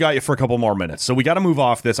know I only got you for a couple more minutes, so we got to move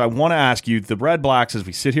off this. I want to ask you, the Red Blacks, as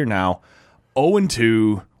we sit here now,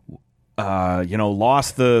 0-2,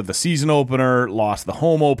 lost the season opener, lost the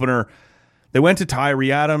home opener. They went to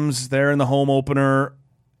Tyree Adams there in the home opener.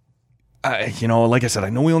 Like I said, I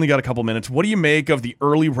know we only got a couple minutes. What do you make of the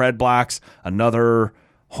early Red Blacks? Another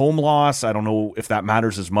home loss. I don't know if that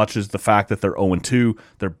matters as much as the fact that they're 0-2.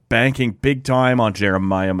 They're banking big time on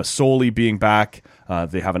Jeremiah Masoli being back.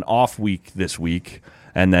 They have an off week this week,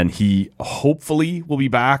 and then he hopefully will be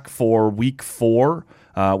back for week 4.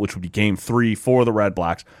 Which would be game 3 for the Red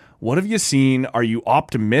Blacks. What have you seen? Are you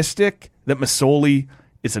optimistic that Masoli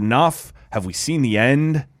is enough? Have we seen the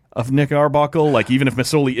end of Nick Arbuckle? Like, even if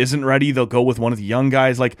Masoli isn't ready, they'll go with one of the young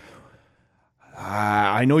guys. Like,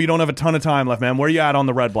 I know you don't have a ton of time left, man. Where are you at on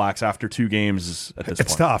the Red Blacks after 2 games at this point?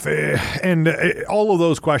 It's tough. And all of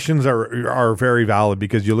those questions are very valid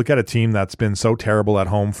because you look at a team that's been so terrible at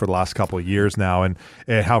home for the last couple of years now and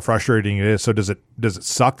how frustrating it is. So does it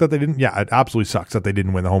suck that they didn't? Yeah, it absolutely sucks that they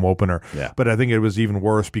didn't win the home opener. Yeah. But I think it was even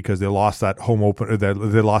worse because they lost that home opener.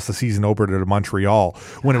 They lost the season opener to Montreal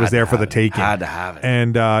when it was there for the taking. Had to have it.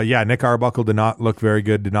 And Nick Arbuckle did not look very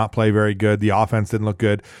good, did not play very good. The offense didn't look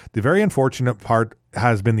good. The very unfortunate part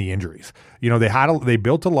has been the injuries. They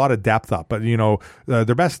built a lot of depth up, but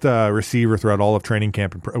their best receiver throughout all of training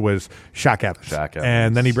camp was Shaq Evans.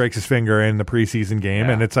 And then he breaks his finger in the preseason game,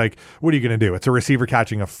 and it's like, what are you going to do? It's a receiver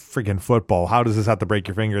catching a freaking football. How does this have to break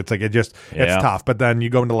your finger? It's like it's tough. But then you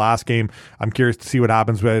go into the last game. I'm curious to see what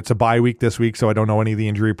happens. It's a bye week this week, so I don't know any of the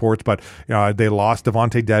injury reports. But they lost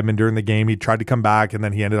Devontae Dedmon during the game. He tried to come back, and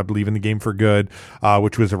then he ended up leaving the game for good,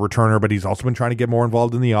 which was a returner. But he's also been trying to get more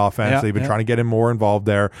involved in the offense. They've been trying to get him more involved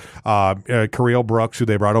there. Kirill Brooks, who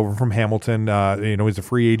they brought over from Hamilton, he's a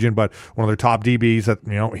free agent, but one of their top DBs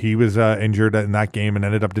that, he was injured in that game and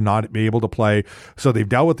ended up to not be able to play. So they've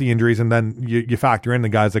dealt with the injuries, and then you factor in the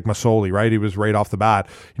guys like Masoli, right? He was right off the bat,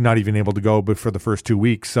 not even able to go but for the first 2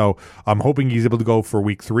 weeks. So I'm hoping he's able to go for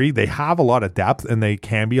week 3. They have a lot of depth and they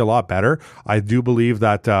can be a lot better. I do believe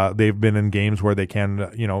that they've been in games where they can,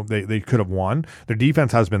 they could have won. Their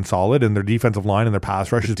defense has been solid, and their defensive line and their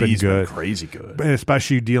pass rush has been good. Crazy good.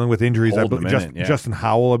 Especially dealing with injuries. Justin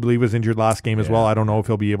Howell, I believe, was injured last game as well. I don't know if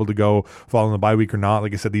he'll be able to go following the bye week or not.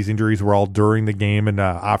 Like I said, these injuries were all during the game and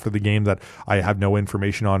after the game that I have no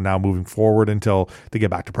information on now moving forward until they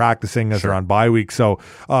get back to practicing as they're on bye week. So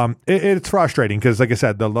it's frustrating because, like I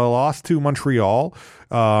said, the loss to Montreal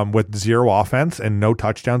with 0 offense and no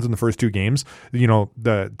touchdowns in the first 2 games,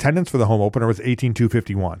 the attendance for the home opener was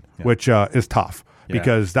 18,251, which is tough.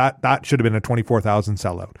 Because that should have been a 24,000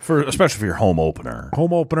 sellout. Especially for your home opener.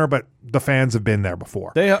 But the fans have been there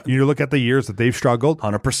before. You look at the years that they've struggled.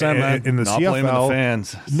 100%, man. In the Not CFL, blaming the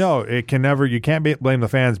fans. No, you can't blame the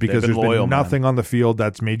fans because there's been nothing on the field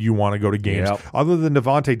that's made you want to go to games other than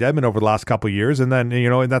Devontae Dedmon over the last couple of years. And then,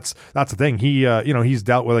 and that's the thing. He, he's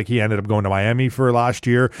dealt with, he ended up going to Miami for last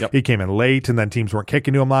year. Yep. He came in late and then teams weren't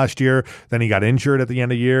kicking to him last year. Then he got injured at the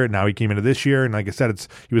end of the year. And now he came into this year. And like I said,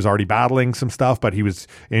 he was already battling some stuff, but he was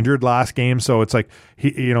injured last game. So it's like,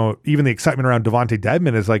 even the excitement around Devontae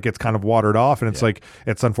Dedmon is like, it's kind of watered off. And it's like,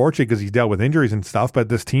 it's unfortunate because he's dealt with injuries and stuff, but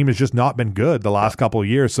this team has just not been good the last couple of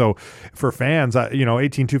years. So for fans,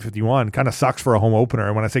 18,251 kind of sucks for a home opener.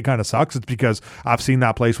 And when I say kind of sucks, it's because I've seen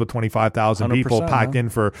that place with 25,000 people packed in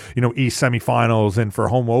for, East semifinals and for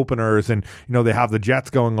home openers. And, they have the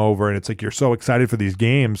Jets going over and it's like, you're so excited for these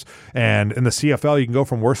games. And in the CFL, you can go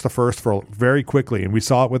from worst to first for very quickly. And we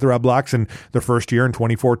saw it with the Red Blacks in their first year in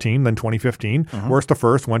 2014, then 2015, worst to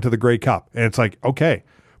first, went to the Grey Cup. And it's like, okay,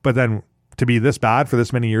 but then to be this bad for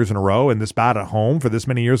this many years in a row and this bad at home for this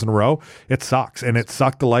many years in a row, it sucks. And it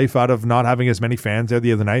sucked the life out of not having as many fans there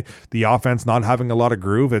the other night. The offense not having a lot of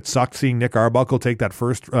groove. It sucked seeing Nick Arbuckle take that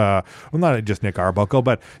first, not just Nick Arbuckle,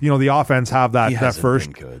 but, the offense have that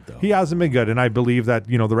first. Good, though. He hasn't been good. And I believe that,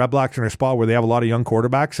 the Red Blacks are in a spot where they have a lot of young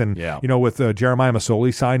quarterbacks. And, with Jeremiah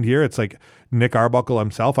Masoli signed here, it's like, Nick Arbuckle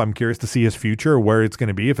himself, I'm curious to see his future, where it's going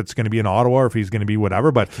to be, if it's going to be in Ottawa or if he's going to be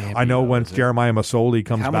whatever. But I know once Jeremiah Masoli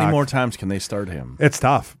comes back. How many more times can they start him? It's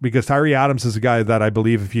tough because Tyree Adams is a guy that I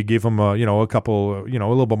believe if you give him a couple, a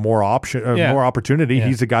little bit more more opportunity,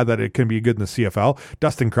 he's a guy that it can be good in the CFL.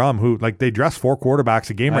 Dustin Crum, who they dress 4 quarterbacks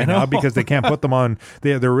a game right now because they can't put them on.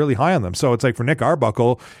 They're really high on them. So it's like for Nick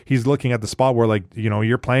Arbuckle, he's looking at the spot where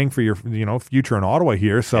you're playing for your future in Ottawa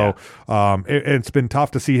here. So it's been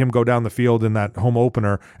tough to see him go down the field in that home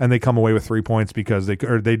opener and they come away with 3 points because they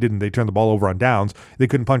turned the ball over on downs. They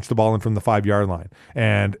couldn't punch the ball in from the 5-yard line,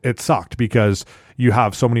 and it sucked because you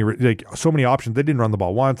have so many options. They didn't run the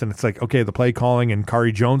ball once, and it's like, okay, the play calling, and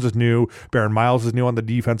Kari Jones is new, Baron Miles is new on the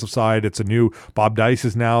defensive side. It's a new Bob Dice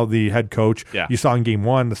is now the head coach. Yeah. You saw in game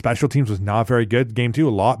 1, the special teams was not very good. Game 2,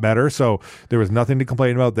 a lot better. So there was nothing to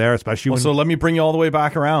complain about there, especially so let me bring you all the way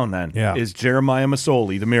back around then. Yeah. Is Jeremiah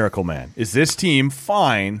Masoli the miracle man? Is this team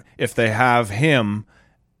fine if they have him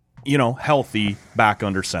healthy back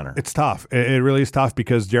under center? It's tough. It really is tough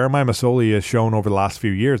because Jeremiah Masoli has shown over the last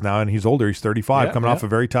few years now, and he's older. He's 35, coming off a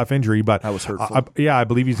very tough injury. But that was hurtful. I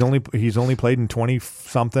believe he's only played in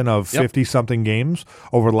 20-something of 50-something games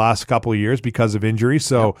over the last couple of years because of injury.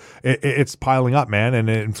 So it's piling up, man.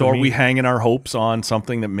 And so are we hanging our hopes on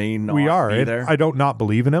something that may not be there? I don't not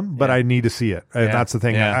believe in him, but I need to see it. And that's the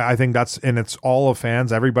thing. Yeah. I think and it's all of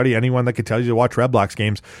fans, everybody, anyone that can tell you to watch Red Blacks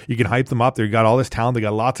games. You can hype them up. They got all this talent. They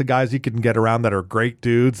got lots of guys you can get around that are great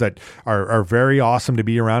dudes that are very awesome to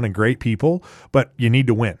be around and great people, but you need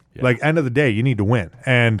to win. Yeah. End of the day, you need to win.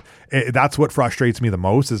 And that's what frustrates me the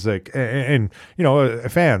most is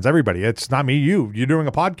fans, everybody. It's not me, you're doing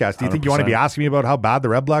a podcast. Do you 100%. Think you want to be asking me about how bad the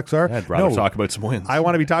Red Blacks are? Yeah, I'd rather talk about some wins. I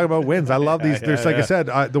want to be talking about wins. I love these. I said,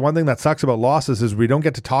 the one thing that sucks about losses is we don't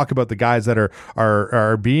get to talk about the guys that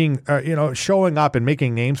are being, showing up and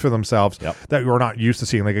making names for themselves that we're not used to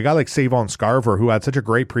seeing. Like a guy like Savon Scarver, who had such a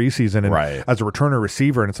great preseason and as a returner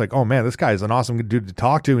receiver. And it's like, oh man, this guy is an awesome dude to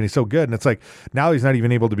talk to. And he's so good. And it's like, now he's not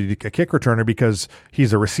even able to be a kick returner because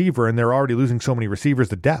he's a receiver and they're already losing so many receivers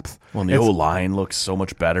to depth. Well, and the O-line looks so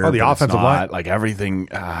much better. Oh, the offensive line. Like everything,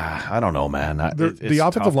 I don't know, man. The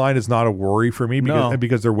offensive line is not a worry for me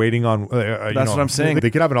because they're waiting on. That's what I'm saying. They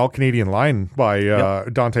could have an all-Canadian line by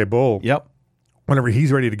Dante Bull. Yep. Whenever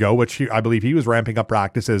he's ready to go, which I believe he was ramping up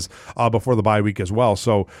practices before the bye week as well.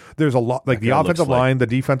 So there's a lot, the offensive line, the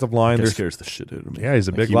defensive line. That scares the shit out of me. Yeah, he's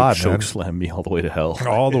a big lad, man. Choke slam me all the way to hell.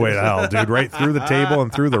 All the way to hell, dude. Right through the table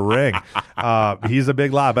and through the ring. He's a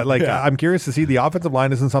big lad. But I'm curious to see. The offensive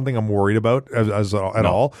line isn't something I'm worried about at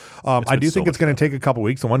all. I do think it's going to take a couple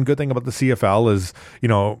weeks. The one good thing about the CFL is,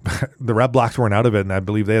 the Red Blacks weren't out of it, and I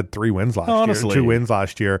believe they had 3 wins last year, 2 wins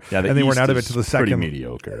last year, and they weren't out of it to the second. Pretty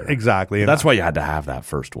mediocre. Exactly. That's why you had to have that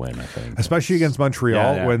first win, I think. Especially against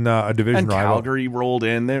Montreal when a division rival. Calgary rolled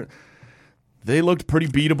in. They looked pretty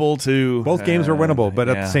beatable too. Both games were winnable, but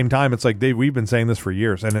at the same time, it's like we've been saying this for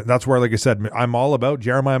years, and that's where, like I said, I'm all about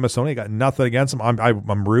Jeremiah Masoli. Got nothing against him.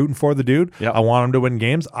 I'm rooting for the dude. Yep. I want him to win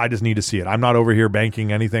games. I just need to see it. I'm not over here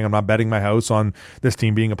banking anything. I'm not betting my house on this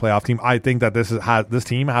team being a playoff team. I think that this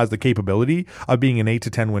team has the capability of being an 8 to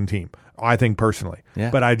 10 win team. I think personally,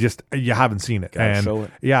 but you haven't seen it. Show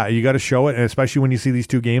it. Yeah, you got to show it, and especially when you see these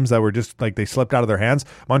 2 games that were just they slipped out of their hands.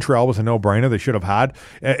 Montreal was a no-brainer; they should have had.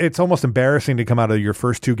 It's almost embarrassing to come out of your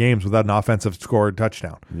first 2 games without an offensive scored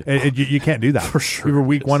touchdown. You can't do that for sure. We were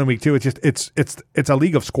week 1 and week 2. It's just it's a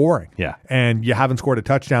league of scoring. Yeah, and you haven't scored a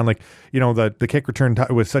touchdown. The kick return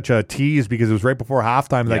was such a tease because it was right before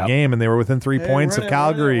halftime of that game, and they were within 3 points of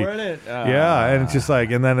Calgary. And it's just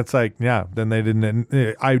and then it's then they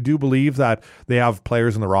didn't. I do believe that they have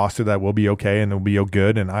players in the roster that will be okay and will be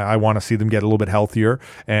good, and I want to see them get a little bit healthier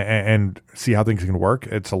and see how things can work.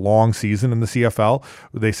 It's a long season in the CFL.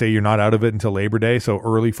 They say you're not out of it until Labor Day, so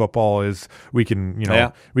early football is we can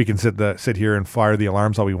sit here and fire the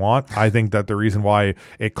alarms all we want. I think that the reason why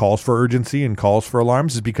it calls for urgency and calls for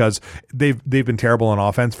alarms is because they've been terrible on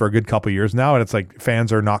offense for a good couple of years now, and it's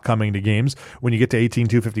fans are not coming to games. When you get to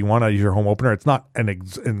 18-251 as your home opener, it's not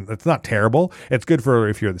it's not terrible. It's good for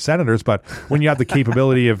if you're the Senators, but when you have the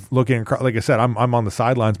capability of looking across, like I said, I'm on the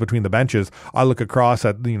sidelines between the benches. I look across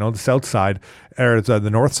at the south side or the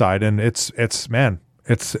north side, and it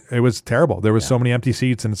was terrible. There was so many empty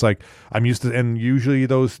seats, and it's I'm used to, and usually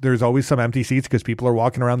there's always some empty seats because people are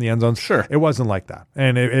walking around the end zones. Sure, it wasn't like that,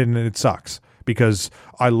 and it sucks. because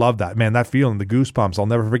I love that, man. That feeling, the goosebumps. I'll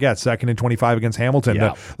never forget. 2nd and 25 against Hamilton.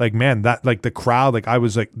 Yeah. The crowd, like I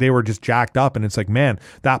was like, they were just jacked up, and it's like, man,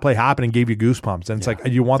 that play happened and gave you goosebumps, and it's like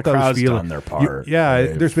you want the those crowd's feelings. done their part.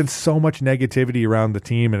 There's been so much negativity around the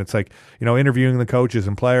team, and it's like, interviewing the coaches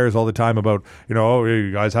and players all the time about, oh,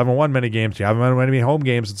 you guys haven't won many games, you haven't won many home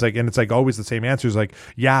games. It's like always the same answers, like,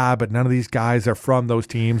 yeah, but none of these guys are from those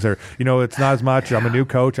teams, or it's not as much. I'm a new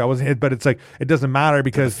coach. I wasn't, but it's like it doesn't matter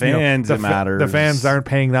because the fans, it matters. The fans aren't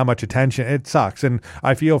paying that much attention. It sucks, and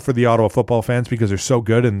I feel for the Ottawa football fans because they're so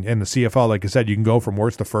good, and in the CFL, like I said, you can go from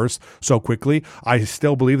worst to first so quickly. I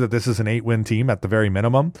still believe that this is an 8-win team at the very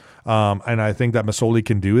minimum, and I think that Masoli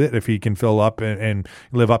can do it if he can fill up and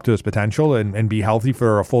live up to his potential and be healthy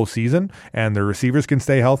for a full season, and the receivers can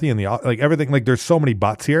stay healthy, and everything. Like, there's so many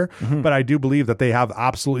buts here, but I do believe that they have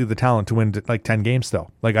absolutely the talent to win 10 games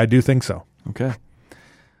still. Like, I do think so. Okay.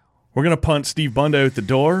 We're going to punt Steve Bunda out the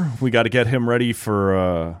door. We got to get him ready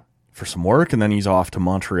for some work, and then he's off to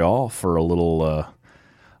Montreal for a little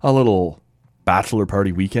bachelor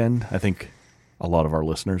party weekend. I think a lot of our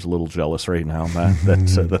listeners are a little jealous right now, Matt,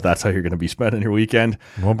 that's how you're going to be spending your weekend.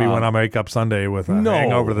 Won't be when I wake up Sunday with a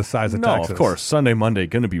hangover the size of Texas. No, of course. Sunday, Monday,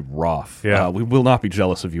 going to be rough. Yeah. We will not be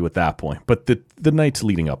jealous of you at that point, but the nights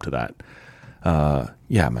leading up to that,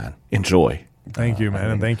 yeah, man, enjoy. Thank you,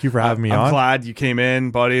 man, and thank you for having me on. I'm glad you came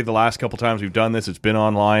in, buddy. The last couple times we've done this, it's been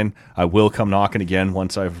online. I will come knocking again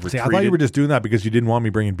once I've retreated. See, I thought you were just doing that because you didn't want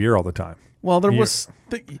me bringing beer all the time. Well, there was...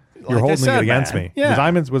 You're holding it against me. Yeah.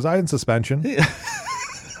 Was I in suspension?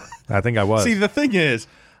 I think I was. See, the thing is,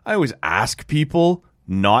 I always ask people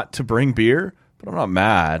not to bring beer, but I'm not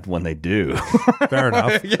mad when they do. Fair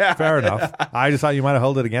enough. Yeah. Fair enough. I just thought you might have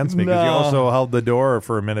held it against me because you also held the door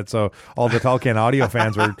for a minute. So all the Tall Can Audio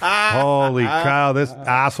fans were, holy cow, this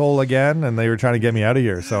asshole again, and they were trying to get me out of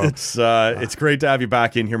here. So it's great to have you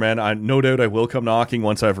back in here, man. No doubt I will come knocking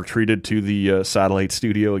once I've retreated to the satellite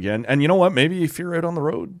studio again. And you know what? Maybe if you're out on the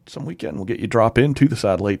road some weekend, we'll get you drop into the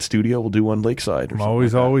satellite studio. We'll do one lakeside. I'm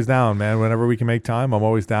always down, man. Whenever we can make time, I'm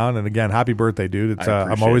always down. And again, happy birthday, dude.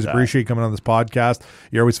 I'm always appreciate coming on this podcast.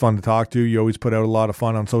 You're always fun to talk to. You always put out a lot of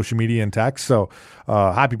fun on social media and text. So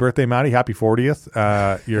happy birthday, Matty. Happy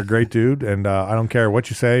 40th. You're a great dude, and I don't care what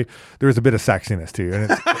you say. There's a bit of sexiness to you, and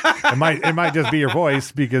it might just be your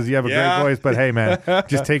voice because you have a great voice. But hey, man,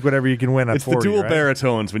 just take whatever you can win at 40. It's the dual right?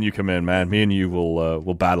 baritones when you come in, man. Me and you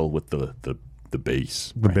will battle with the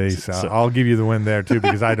bass. The bass. So, I'll give you the win there too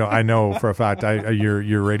because I know for a fact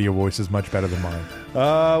your radio voice is much better than mine.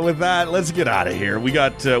 With that, let's get out of here. We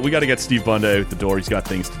got to get Steve Bunda out the door. He's got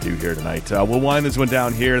things to do here tonight. We'll wind this one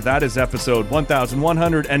down here. That is episode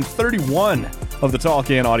 1131 of the Tall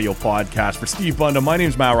Can Audio Podcast. For Steve Bunda, my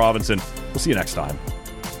name's Matt Robinson. We'll see you next time.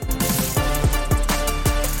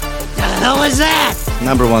 The hell is that?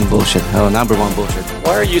 Number one bullshit. Oh, number one bullshit.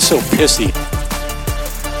 Why are you so pissy?